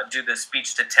do the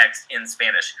speech-to-text in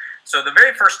Spanish. So the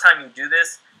very first time you do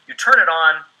this, you turn it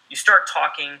on, you start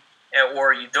talking,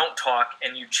 or you don't talk,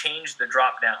 and you change the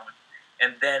drop-down,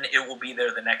 and then it will be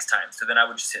there the next time. So then I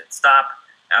would just hit stop,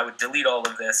 I would delete all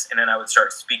of this, and then I would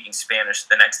start speaking Spanish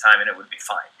the next time, and it would be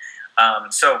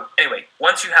fine. So anyway,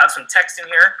 once you have some text in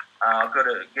here, I'll go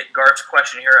to get Garth's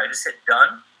question here. I just hit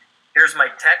done. Here's my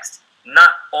text. Not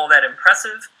all that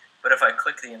impressive, but if I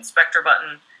click the inspector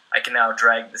button, I can now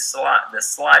drag the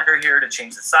slider here to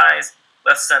change the size.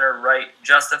 Left, center, right,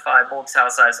 justify, bold,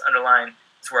 italic size, underline.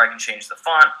 This is where I can change the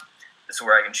font. This is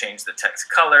where I can change the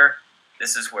text color.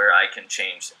 This is where I can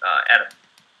change, add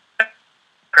a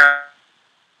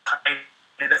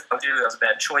that was a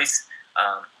bad choice.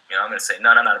 I'm going to say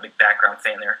none. I'm not a big background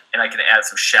fan there. And I can add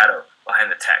some shadow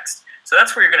behind the text. So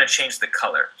that's where you're going to change the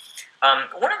color.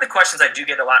 One of the questions I do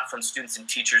get a lot from students and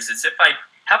teachers is if I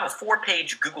have a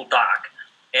 4-page Google Doc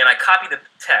and I copy the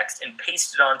text and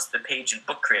paste it onto the page in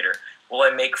Book Creator, will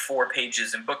I make 4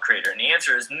 pages in Book Creator? And the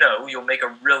answer is no. You'll make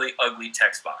a really ugly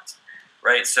text box,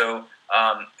 right? So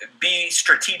be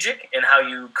strategic in how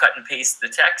you cut and paste the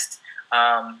text,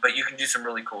 but you can do some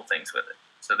really cool things with it.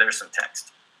 So there's some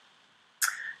text.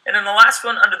 And then the last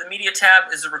one under the Media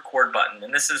tab is the Record button,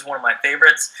 and this is one of my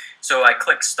favorites. So I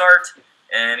click Start,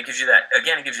 and it gives you that,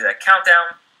 again, it gives you that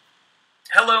countdown.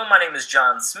 Hello, my name is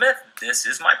John Smith. This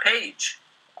is my page.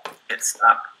 Hit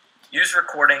Stop. Use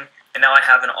Recording, and now I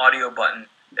have an audio button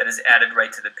that is added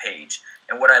right to the page.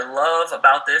 And what I love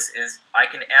about this is I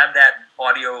can add that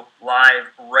audio live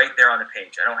right there on the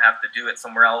page. I don't have to do it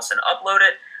somewhere else and upload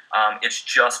it. It's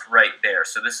just right there.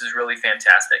 So this is really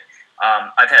fantastic.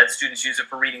 I've had students use it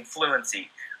for reading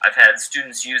fluency. I've had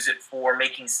students use it for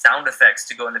making sound effects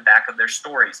to go in the back of their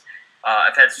stories.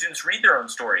 I've had students read their own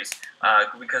stories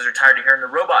because they're tired of hearing the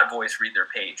robot voice read their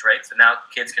page, right? So now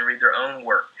kids can read their own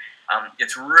work.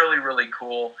 It's really, really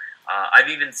cool. I've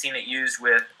even seen it used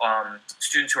with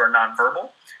students who are nonverbal.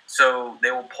 So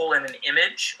they will pull in an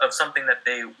image of something that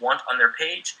they want on their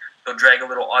page. They'll drag a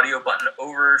little audio button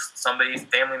over somebody's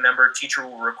family member. Teacher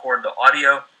will record the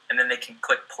audio, and then they can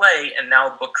click play, and now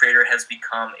Book Creator has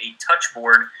become a touch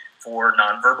board for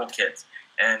nonverbal kids.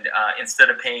 And instead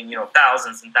of paying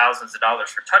thousands and thousands of dollars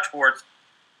for touch boards,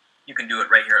 you can do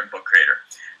it right here in Book Creator.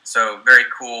 So very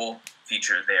cool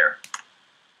feature there.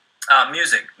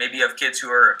 Music. Maybe you have kids who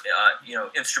are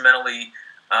instrumentally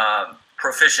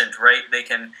proficient, right? They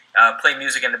can play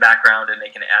music in the background, and they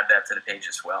can add that to the page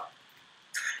as well.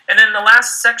 And then the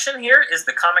last section here is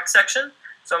the comic section.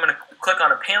 So I'm going to click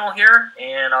on a panel here,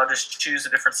 and I'll just choose a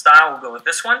different style. We'll go with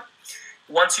this one.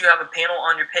 Once you have a panel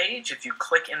on your page, if you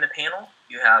click in the panel,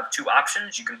 you have 2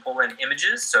 options. You can pull in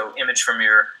images, so image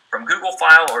from Google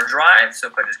File or Drive. So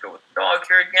if I just go with the dog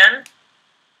here again,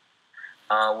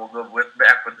 we'll go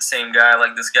back with the same guy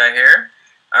like this guy here.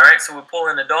 All right, so we'll pull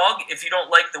in the dog. If you don't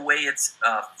like the way it's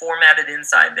formatted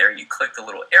inside there, you click the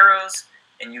little arrows,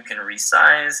 and you can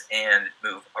resize and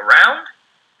move around.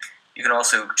 You can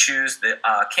also choose the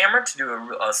camera to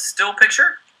do a still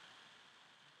picture.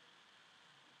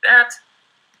 That.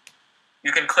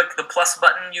 You can click the plus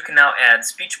button. You can now add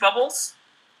speech bubbles.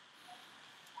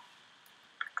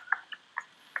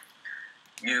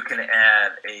 You can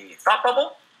add a thought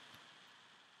bubble.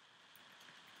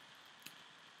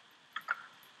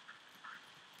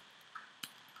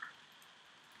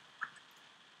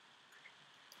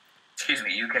 Excuse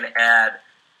me. You can add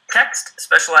Text,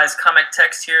 specialized comic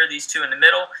text here, these two in the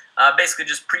middle, basically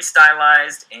just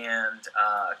pre-stylized and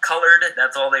colored.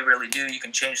 That's all they really do. You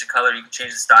can change the color, you can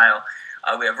change the style.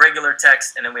 We have regular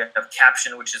text, and then we have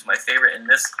caption, which is my favorite in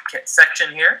this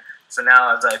section here. So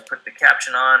now as I put the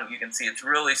caption on, you can see it's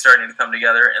really starting to come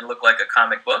together and look like a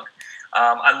comic book.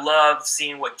 I love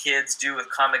seeing what kids do with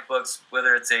comic books,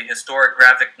 whether it's a historic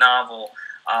graphic novel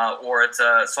or it's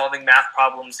solving math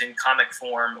problems in comic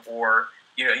form, or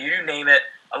you name it.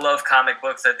 I love comic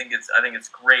books. I think it's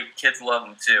great. Kids love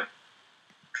them too.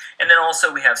 And then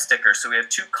also we have stickers. So we have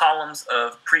 2 columns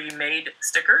of pre-made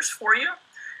stickers for you,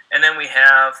 and then we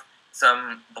have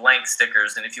some blank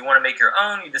stickers. And if you want to make your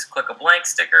own, you just click a blank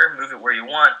sticker, move it where you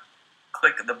want,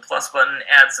 click the plus button,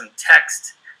 add some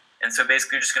text. And so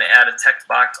basically you're just going to add a text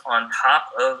box on top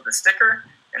of the sticker,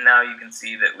 and now you can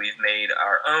see that we've made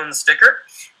our own sticker.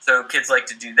 So kids like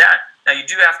to do that. Now you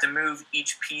do have to move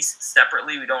each piece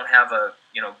separately. We don't have a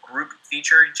group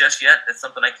feature just yet. That's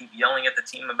something I keep yelling at the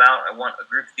team about. I want a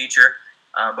group feature,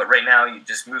 but right now you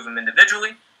just move them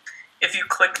individually. If you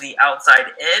click the outside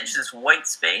edge, this white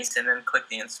space, and then click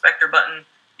the inspector button,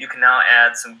 you can now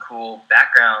add some cool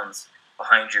backgrounds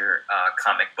behind your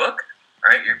comic book.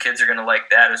 All right, your kids are going to like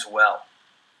that as well.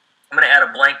 I'm going to add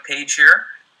a blank page here.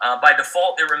 By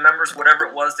default, it remembers whatever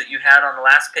it was that you had on the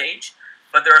last page,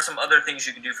 but there are some other things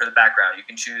you can do for the background. You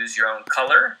can choose your own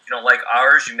color. If you don't like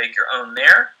ours, you make your own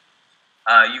there.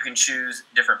 You can choose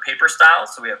different paper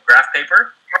styles. So we have graph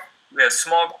paper. We have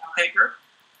small graph paper.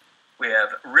 We have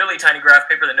really tiny graph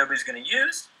paper that nobody's going to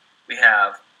use. We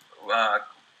have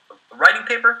writing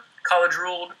paper, college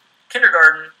ruled,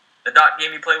 kindergarten, the dot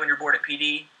game you play when you're bored at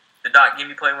PD, the dot game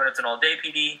you play when it's an all-day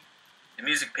PD, the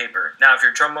music paper. Now, if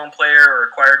you're a trombone player or a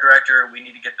choir director, we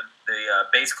need to get the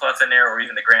bass clef in there, or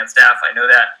even the grand staff. I know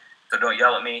that, so don't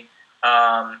yell at me.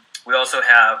 We also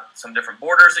have some different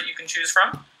borders that you can choose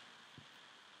from.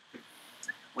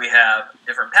 We have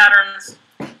different patterns.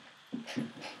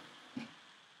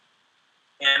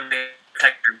 And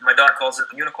my daughter calls it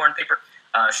unicorn paper.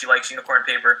 She likes unicorn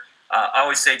paper. I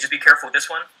always say, just be careful with this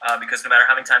one, because no matter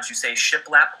how many times you say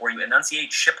shiplap or you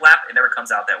enunciate shiplap, it never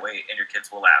comes out that way, and your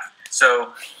kids will laugh.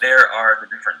 So there are the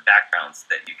different backgrounds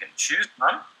that you can choose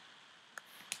from.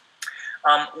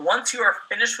 Once you are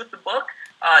finished with the book,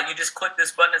 you just click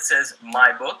this button that says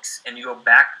My Books, and you go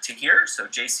back to here. So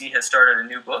JC has started a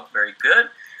new book. Very good.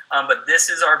 But this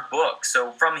is our book.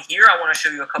 So from here, I want to show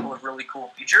you a couple of really cool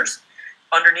features.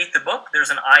 Underneath the book, there's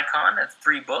an icon that's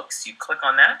 3 books. You click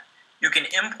on that. You can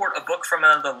import a book from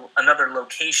another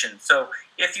location. So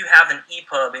if you have an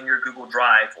EPUB in your Google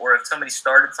Drive, or if somebody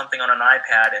started something on an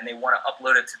iPad and they want to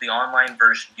upload it to the online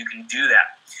version, you can do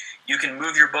that. You can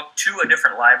move your book to a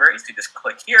different library. So you just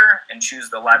click here and choose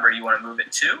the library you want to move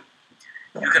it to.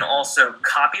 You can also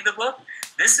copy the book.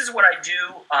 This is what I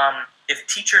do if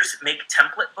teachers make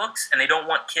template books and they don't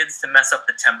want kids to mess up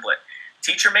the template.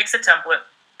 Teacher makes a template,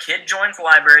 kid joins the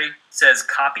library, says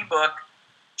copy book,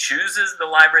 chooses the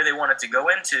library they want it to go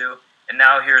into, and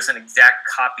now here's an exact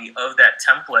copy of that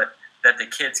template that the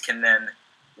kids can then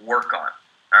work on.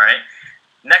 All right.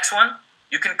 Next one,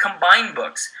 you can combine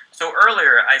books. So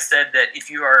earlier I said that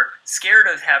if you are scared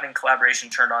of having collaboration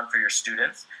turned on for your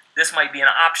students, this might be an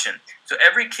option. So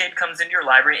every kid comes into your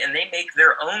library and they make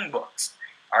their own books.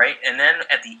 All right. And then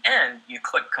at the end, you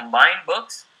click combine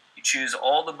books. You choose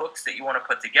all the books that you want to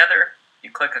put together. You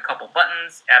click a couple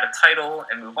buttons, add a title,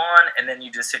 and move on, and then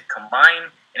you just hit combine,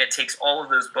 and it takes all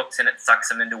of those books and it sucks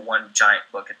them into one giant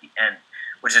book at the end,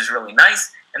 which is really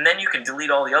nice. And then you can delete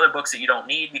all the other books that you don't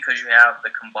need because you have the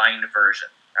combined version,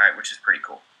 all right, which is pretty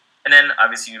cool. And then,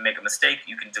 obviously, you make a mistake,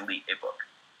 you can delete a book.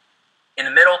 In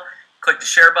the middle, click the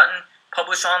share button,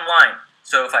 publish online.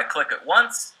 So if I click it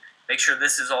once, make sure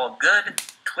this is all good,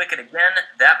 click it again,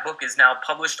 that book is now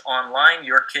published online.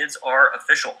 Your kids are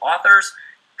official authors.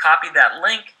 Copy that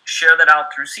link, share that out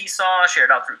through Seesaw, share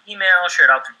it out through email, share it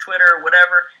out through Twitter,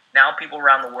 whatever. Now people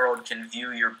around the world can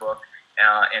view your book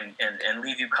and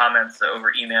leave you comments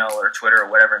over email or Twitter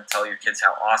or whatever and tell your kids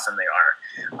how awesome they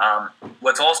are.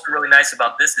 What's also really nice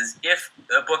about this is if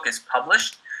the book is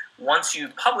published, once you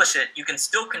publish it, you can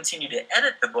still continue to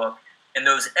edit the book, and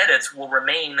those edits will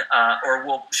remain or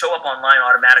will show up online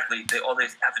automatically. All they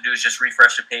have to do is just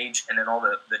refresh the page, and then all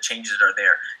the changes are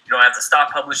there. You don't have to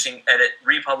stop publishing, edit,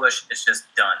 republish. It's just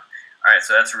done. All right,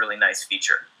 so that's a really nice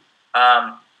feature.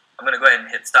 I'm going to go ahead and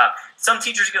hit stop. Some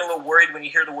teachers get a little worried when you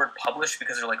hear the word publish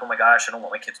because they're like, oh my gosh, I don't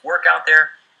want my kids' work out there.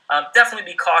 Definitely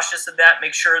be cautious of that.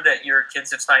 Make sure that your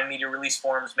kids have signed media release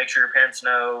forms. Make sure your parents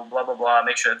know, blah, blah, blah.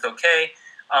 Make sure it's okay.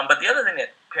 But the other thing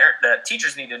that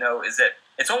teachers need to know is that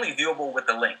it's only viewable with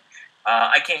the link.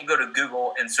 I can't go to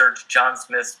Google and search John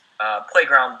Smith's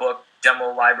playground book,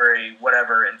 demo library,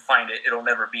 whatever, and find it, it'll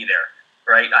never be there,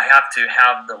 right? I have to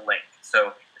have the link,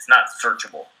 so it's not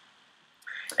searchable.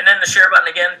 And then the share button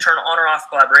again, turn on or off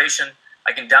collaboration.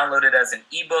 I can download it as an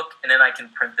ebook, and then I can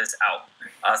print this out.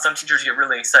 Some teachers get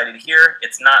really excited here.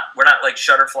 We're not like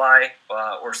Shutterfly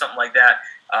or something like that.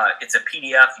 It's a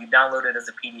PDF. You download it as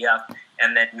a PDF,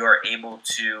 and then you are able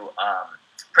to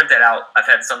print that out. I've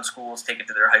had some schools take it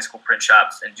to their high school print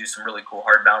shops and do some really cool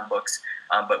hardbound books,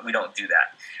 but we don't do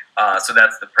that. So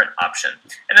that's the print option.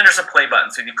 And then there's a play button.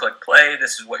 So if you click play,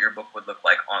 this is what your book would look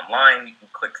like online. You can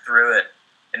click through it,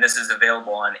 and this is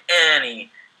available on any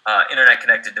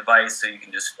internet-connected device, so you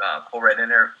can just pull right in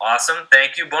there. Awesome.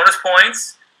 Thank you. Bonus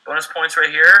points. Bonus points right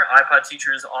here. iPod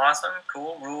Teacher is awesome.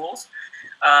 Cool. Rules.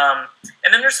 And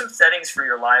then there's some settings for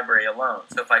your library alone.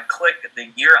 So if I click the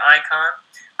gear icon,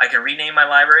 I can rename my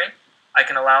library. I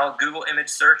can allow Google image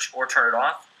search or turn it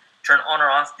off. Turn on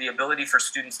or off the ability for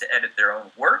students to edit their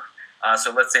own work.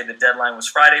 So let's say the deadline was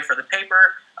Friday for the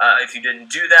paper. If you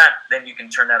didn't do that, then you can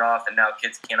turn that off, and now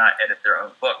kids cannot edit their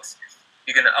own books.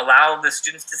 You can allow the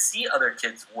students to see other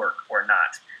kids' work or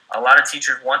not. A lot of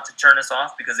teachers want to turn this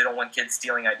off because they don't want kids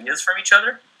stealing ideas from each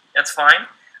other. That's fine.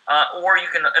 Or you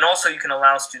can, and also you can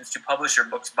allow students to publish your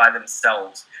books by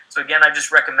themselves. So again, I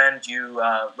just recommend you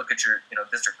look at your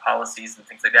district policies and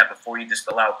things like that before you just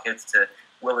allow kids to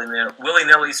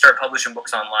willy-nilly start publishing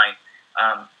books online.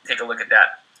 Take a look at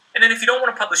that. And then if you don't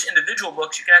want to publish individual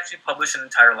books, you can actually publish an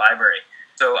entire library.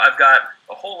 So I've got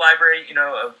a whole library,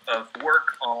 of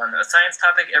work on a science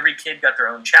topic. Every kid got their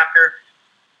own chapter.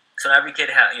 So now every kid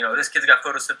has, this kid's got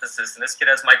photosynthesis, and this kid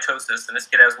has mitosis, and this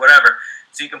kid has whatever.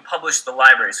 So you can publish the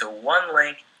library. So one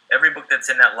link, every book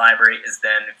that's in that library is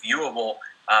then viewable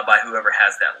by whoever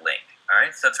has that link. All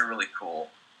right, so that's a really cool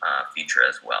feature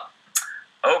as well.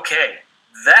 Okay,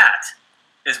 that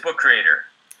is Book Creator.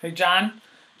 Hey, John.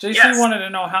 JC Yes. wanted to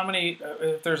know how many,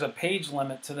 if there's a page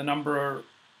limit to the number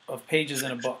of pages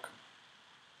in a book.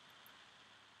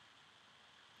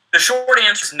 The short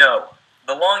answer is no.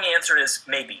 The long answer is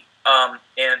maybe.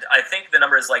 And I think the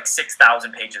number is like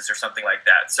 6,000 pages or something like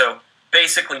that. So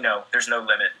basically, no, there's no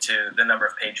limit to the number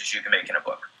of pages you can make in a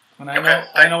book. And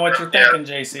I know what you're thinking,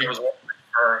 JC. It was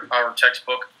our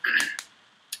textbook.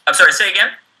 I'm sorry, say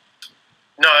again?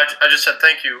 No, I just said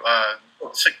thank you.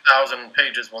 6,000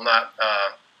 pages will not,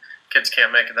 kids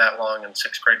can't make it that long in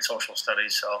sixth grade social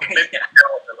studies, so maybe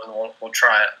we'll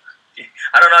try it.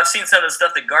 I don't know. I've seen some of the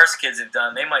stuff that Garth's kids have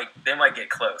done. They might get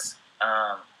close.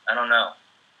 I don't know.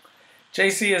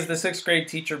 JC is the sixth grade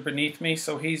teacher beneath me,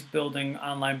 so he's building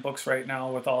online books right now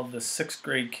with all the sixth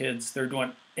grade kids. They're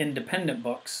doing independent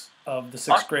books of the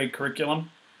sixth grade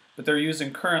curriculum, but they're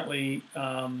using currently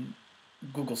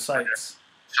Google Sites.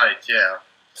 Sites, yeah.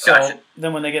 So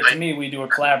then when they get to me, we do a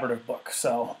collaborative book.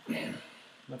 So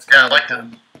that's kind of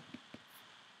fun.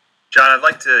 John, I'd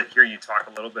like to hear you talk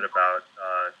a little bit about,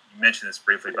 you mentioned this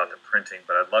briefly about the printing,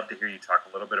 but I'd love to hear you talk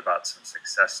a little bit about some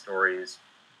success stories,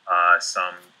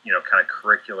 some, kind of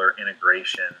curricular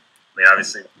integration. I mean,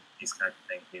 obviously, these kinds of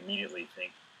things, we immediately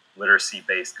think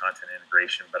literacy-based content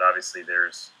integration, but obviously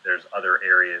there's other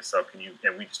areas. So can you,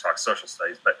 and we just talk social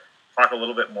studies, but talk a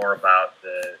little bit more about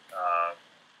the,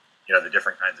 the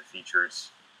different kinds of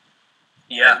features.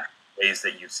 Yeah. Ways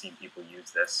that you've seen people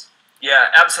use this. Yeah,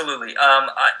 absolutely.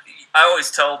 I always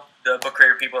tell the Book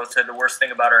Creator people, I said the worst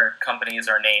thing about our company is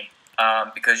our name.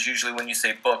 Because usually when you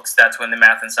say books, that's when the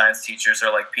math and science teachers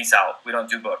are like, peace out, we don't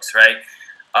do books, right?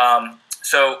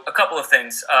 So a couple of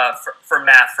things. For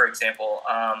math, for example,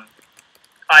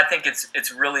 I think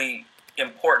it's really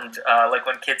important. Like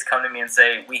when kids come to me and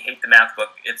say, we hate the math book,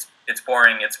 it's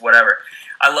boring, it's whatever.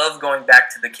 I love going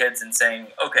back to the kids and saying,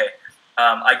 okay,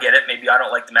 I get it, maybe I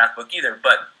don't like the math book either,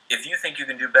 but if you think you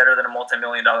can do better than a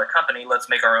multi-million-dollar company, let's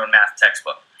make our own math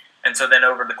textbook. And so then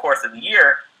over the course of the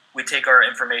year, we take our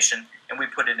information and we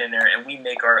put it in there and we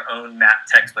make our own math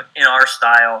textbook in our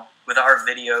style, with our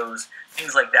videos,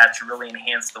 things like that to really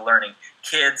enhance the learning.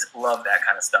 Kids love that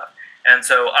kind of stuff. And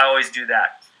so I always do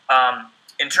that.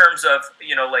 In terms of,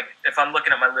 like if I'm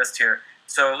looking at my list here,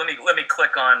 so let me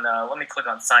click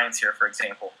on science here, for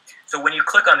example. So when you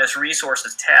click on this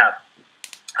resources tab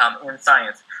in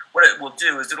science, what it will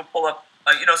do is it'll pull up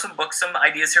some books, some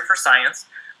ideas here for science,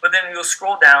 but then you'll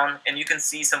scroll down and you can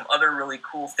see some other really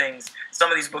cool things.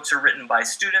 Some of these books are written by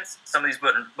students, some of these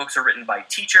books are written by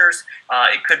teachers.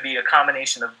 It could be a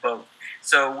combination of both.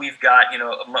 So we've got,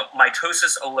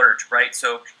 mitosis alert, right?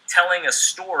 So telling a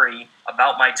story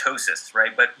about mitosis,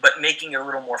 right? But making it a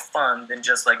little more fun than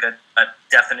just like a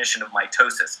definition of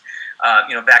mitosis.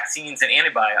 Vaccines and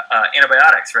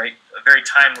antibiotics, right? Very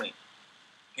timely.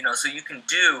 So you can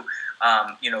do,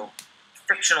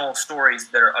 fictional stories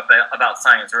that are about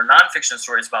science, or nonfiction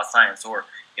stories about science, or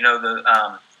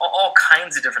all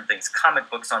kinds of different things, comic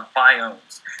books on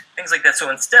biomes, things like that. So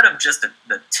instead of just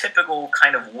the typical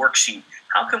kind of worksheet,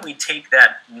 how can we take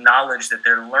that knowledge that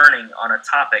they're learning on a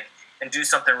topic and do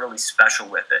something really special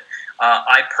with it?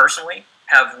 I personally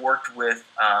have worked with,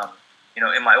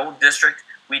 in my old district,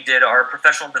 we did our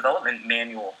professional development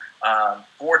manual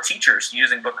for teachers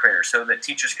using Book Creator, so that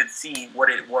teachers could see what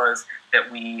it was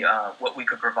that what we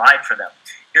could provide for them.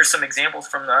 Here's some examples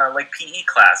from like PE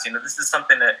class. This is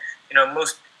something that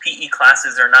most PE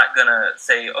classes are not going to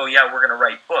say, oh yeah, we're going to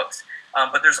write books.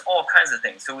 But there's all kinds of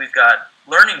things. So we've got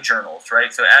learning journals,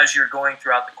 right? So as you're going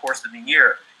throughout the course of the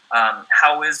year,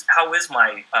 how is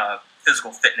my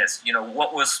physical fitness?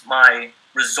 What was my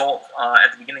result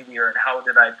at the beginning of the year, and how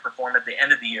did I perform at the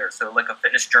end of the year? So like a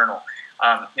fitness journal.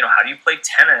 How do you play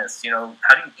tennis?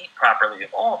 How do you eat properly?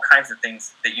 All kinds of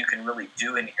things that you can really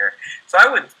do in here. So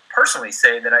I would personally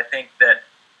say that I think that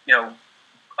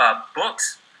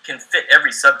books can fit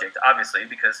every subject, obviously,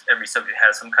 because every subject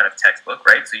has some kind of textbook,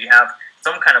 right? So you have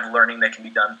some kind of learning that can be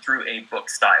done through a book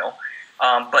style,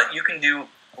 but you can do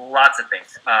lots of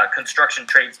things. Construction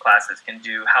trades classes can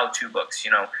do how-to books,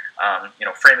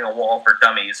 framing a wall for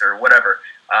dummies or whatever.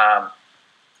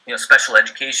 Special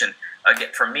education.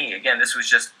 For me, again, this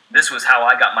was how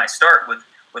I got my start with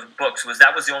books.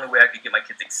 That was the only way I could get my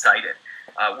kids excited.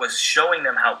 Was showing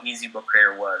them how easy Book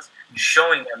Creator was,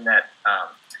 showing them that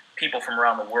people from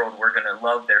around the world were going to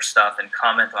love their stuff and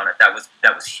comment on it. That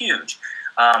was huge.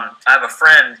 I have a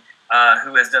friend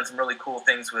who has done some really cool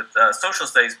things with social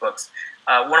studies books.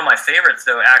 One of my favorites,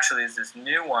 though, actually, is this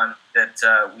new one that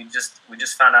we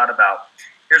just found out about.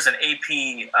 Here's an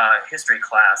AP history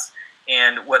class,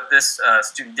 and what this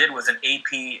student did was an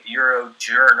AP Euro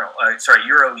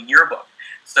yearbook.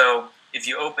 So if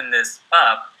you open this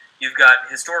up, you've got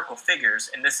historical figures,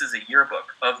 and this is a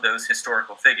yearbook of those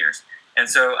historical figures. And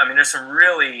so, there's some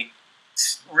really,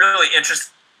 really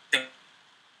interesting.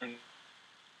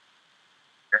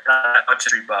 Not much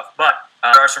history buff, but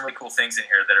there are some really cool things in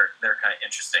here that are kind of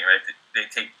interesting, right? They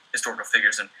take historical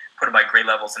figures and put them by grade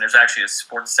levels, and there's actually a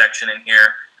sports section in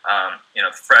here.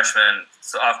 Freshman,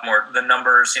 sophomore, the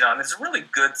numbers. It's really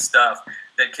good stuff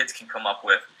that kids can come up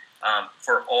with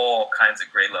for all kinds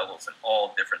of grade levels and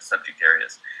all different subject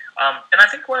areas. And I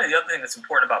think one of the other things that's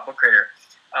important about Book Creator,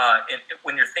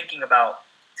 when you're thinking about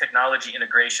technology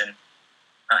integration.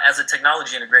 As a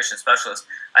technology integration specialist,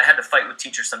 I had to fight with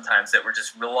teachers sometimes that were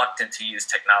just reluctant to use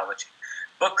technology.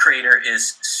 Book Creator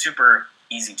is super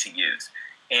easy to use.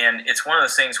 And it's one of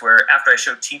those things where after I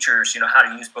show teachers, how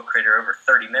to use Book Creator over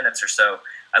 30 minutes or so,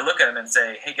 I look at them and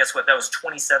say, hey, guess what? That was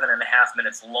 27 and a half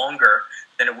minutes longer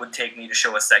than it would take me to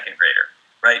show a second grader,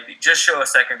 right? You just show a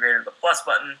second grader the plus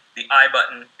button, the I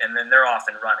button, and then they're off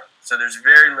and running. So there's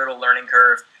very little learning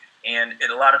curve. And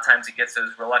a lot of times it gets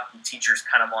those reluctant teachers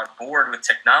kind of on board with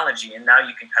technology, and now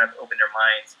you can kind of open their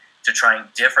minds to trying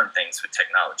different things with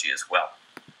technology as well.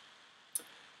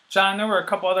 John, there were a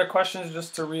couple other questions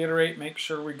just to reiterate, make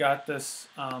sure we got this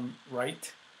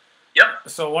right. Yep.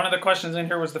 So one of the questions in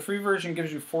here was the free version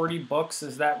gives you 40 books.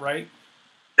 Is that right?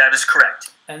 That is correct.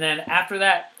 And then after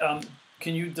that,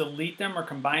 can you delete them or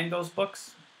combine those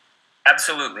books?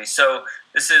 Absolutely. So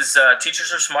this is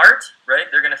teachers are smart, right?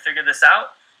 They're going to figure this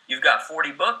out. You've got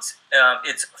 40 books.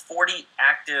 It's 40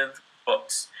 active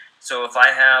books. So if I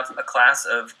have a class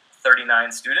of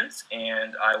 39 students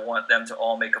and I want them to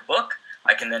all make a book,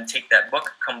 I can then take that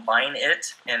book, combine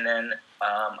it, and then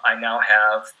I now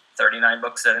have 39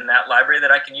 books in that library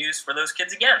that I can use for those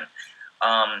kids again.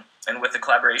 And with the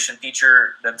collaboration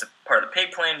feature, that's a part of the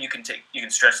paid plan, you can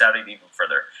stretch that out even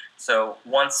further. So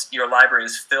once your library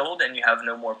is filled and you have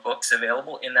no more books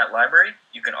available in that library,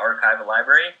 you can archive a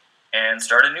library and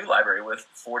start a new library with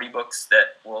 40 books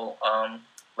that will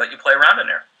let you play around in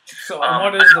there. So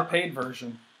what is the paid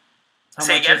version?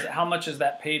 How much is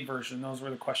that paid version? Those were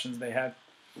the questions they had.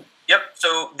 Yep.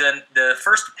 So the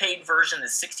first paid version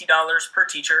is $60 per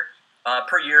teacher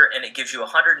per year, and it gives you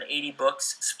 180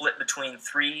 books split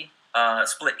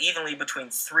evenly between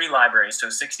 3 libraries, so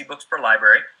 60 books per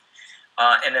library.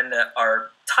 And then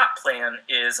our top plan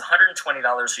is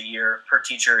 $120 a year per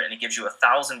teacher, and it gives you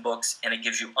 1,000 books, and it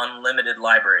gives you unlimited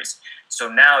libraries. So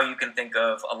now you can think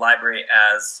of a library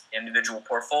as individual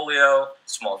portfolio,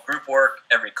 small group work.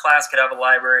 Every class could have a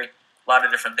library. A lot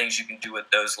of different things you can do with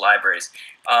those libraries.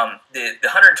 The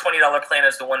 $120 plan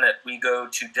is the one that we go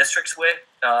to districts with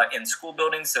in school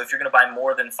buildings. So if you're going to buy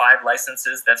more than 5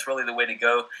 licenses, that's really the way to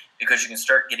go because you can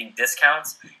start getting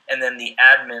discounts. And then the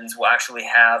admins will actually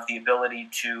have the ability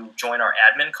to join our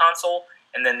admin console,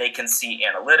 and then they can see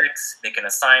analytics. They can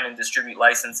assign and distribute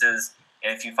licenses.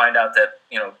 And if you find out that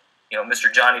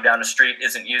Mr. Johnny down the street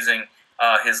isn't using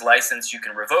his license, you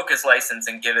can revoke his license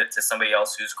and give it to somebody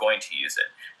else who's going to use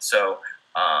it. So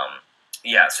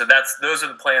so those are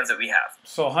the plans that we have.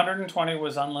 So 120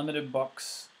 was unlimited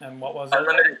books, and what was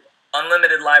it?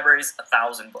 Unlimited libraries,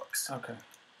 1,000 books. Okay.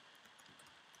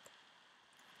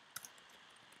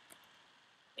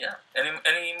 Yeah.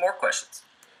 Any more questions?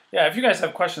 Yeah, if you guys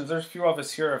have questions, there's a few of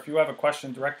us here. If you have a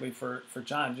question directly for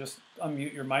John, just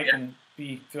unmute your mic and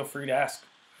feel free to ask.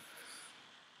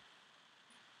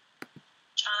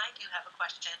 John, I do have a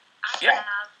question. I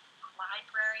have a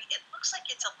library. It looks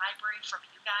like it's a library from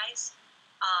you guys.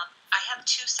 I have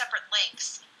two separate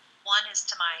links. One is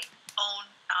to my own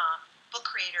Book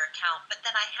Creator account, but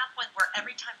then I have one where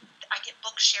every time I get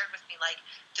books shared with me, like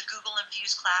the Google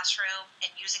Infused Classroom and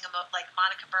using them like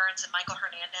Monica Burns and Michael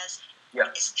Hernandez.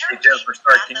 Yeah. Is there hey, Jennifer,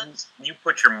 sorry, can you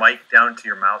put your mic down to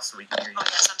your mouth so we can hear you? Oh,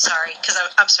 yes, I'm sorry.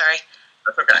 I'm sorry.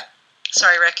 That's okay.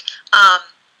 Sorry, Rick.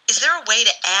 Is there a way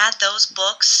to add those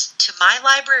books to my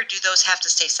library, or do those have to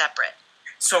stay separate?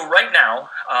 So right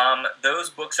now, those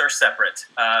books are separate.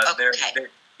 Okay.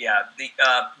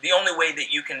 The only way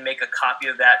that you can make a copy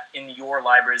of that in your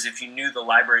library is if you knew the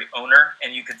library owner,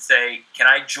 and you could say, "Can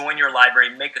I join your library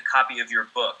and make a copy of your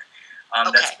book?"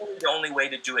 That's really the only way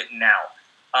to do it now.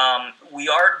 We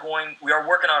are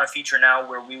working on a feature now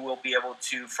where we will be able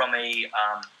to, from a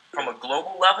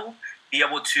global level, be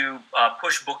able to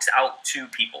push books out to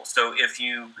people. So if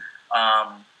you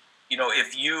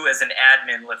if you as an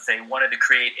admin, let's say, wanted to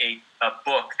create a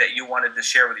book that you wanted to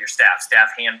share with your staff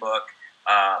handbook,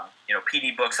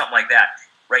 PD book, something like that.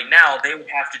 Right now, they would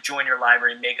have to join your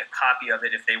library and make a copy of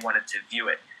it if they wanted to view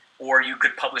it. Or you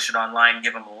could publish it online,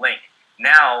 give them a link.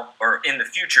 Now, or in the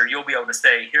future, you'll be able to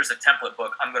say, here's a template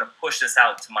book. I'm going to push this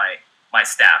out to my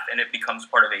staff, and it becomes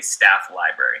part of a staff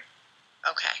library.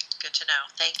 Okay, good to know.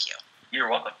 Thank you. You're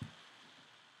welcome.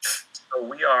 So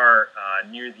we are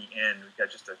near the end. We've got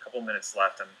just a couple minutes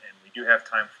left, and we do have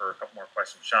time for a couple more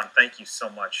questions. Sean, thank you so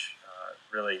much.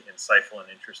 Really insightful and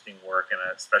interesting work, and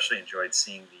I especially enjoyed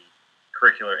seeing the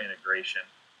curricular integration.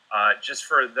 Just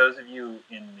for those of you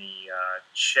in the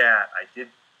chat, I did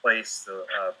place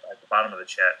at the bottom of the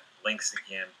chat links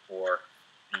again for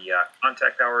the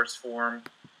contact hours form,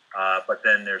 but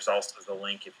then there's also the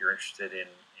link if you're interested in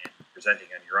presenting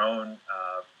on your own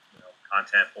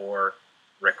content or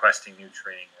requesting new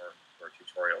training or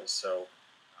tutorials. So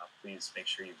please make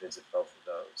sure you visit both of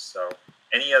those. So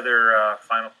any other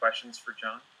final questions for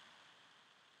John?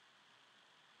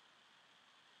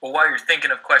 Well, while you're thinking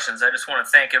of questions, I just want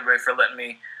to thank everybody for letting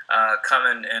me come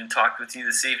and talk with you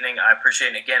this evening. I appreciate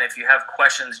it. And again, if you have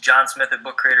questions,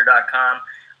 johnsmith@bookcreator.com,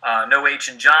 no H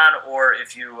in John, or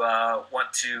if you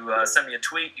want to send me a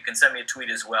tweet, you can send me a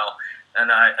tweet as well.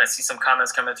 And I see some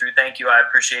comments coming through. Thank you. I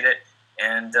appreciate it.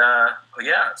 And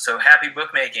so happy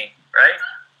bookmaking, right?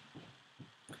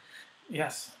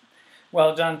 Yes.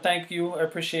 Well, John, thank you. I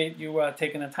appreciate you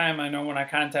taking the time. I know when I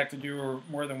contacted you, you were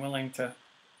more than willing to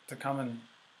come and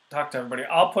talk to everybody.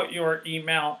 I'll put your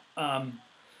email on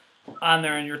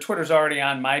there, and your Twitter's already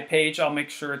on my page. I'll make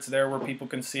sure it's there where people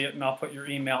can see it, and I'll put your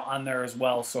email on there as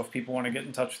well. So if people want to get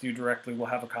in touch with you directly, we'll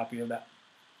have a copy of that.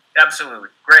 Absolutely.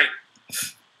 Great.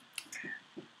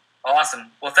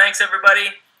 Awesome. Well, thanks,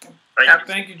 everybody.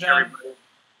 Thank you, John. Everybody.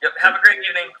 Yep. Have a great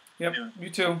evening. Yep. You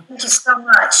too. Thank you so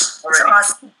much. It's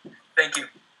awesome. Thank you.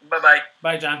 Bye-bye.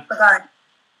 Bye, John. Bye-bye.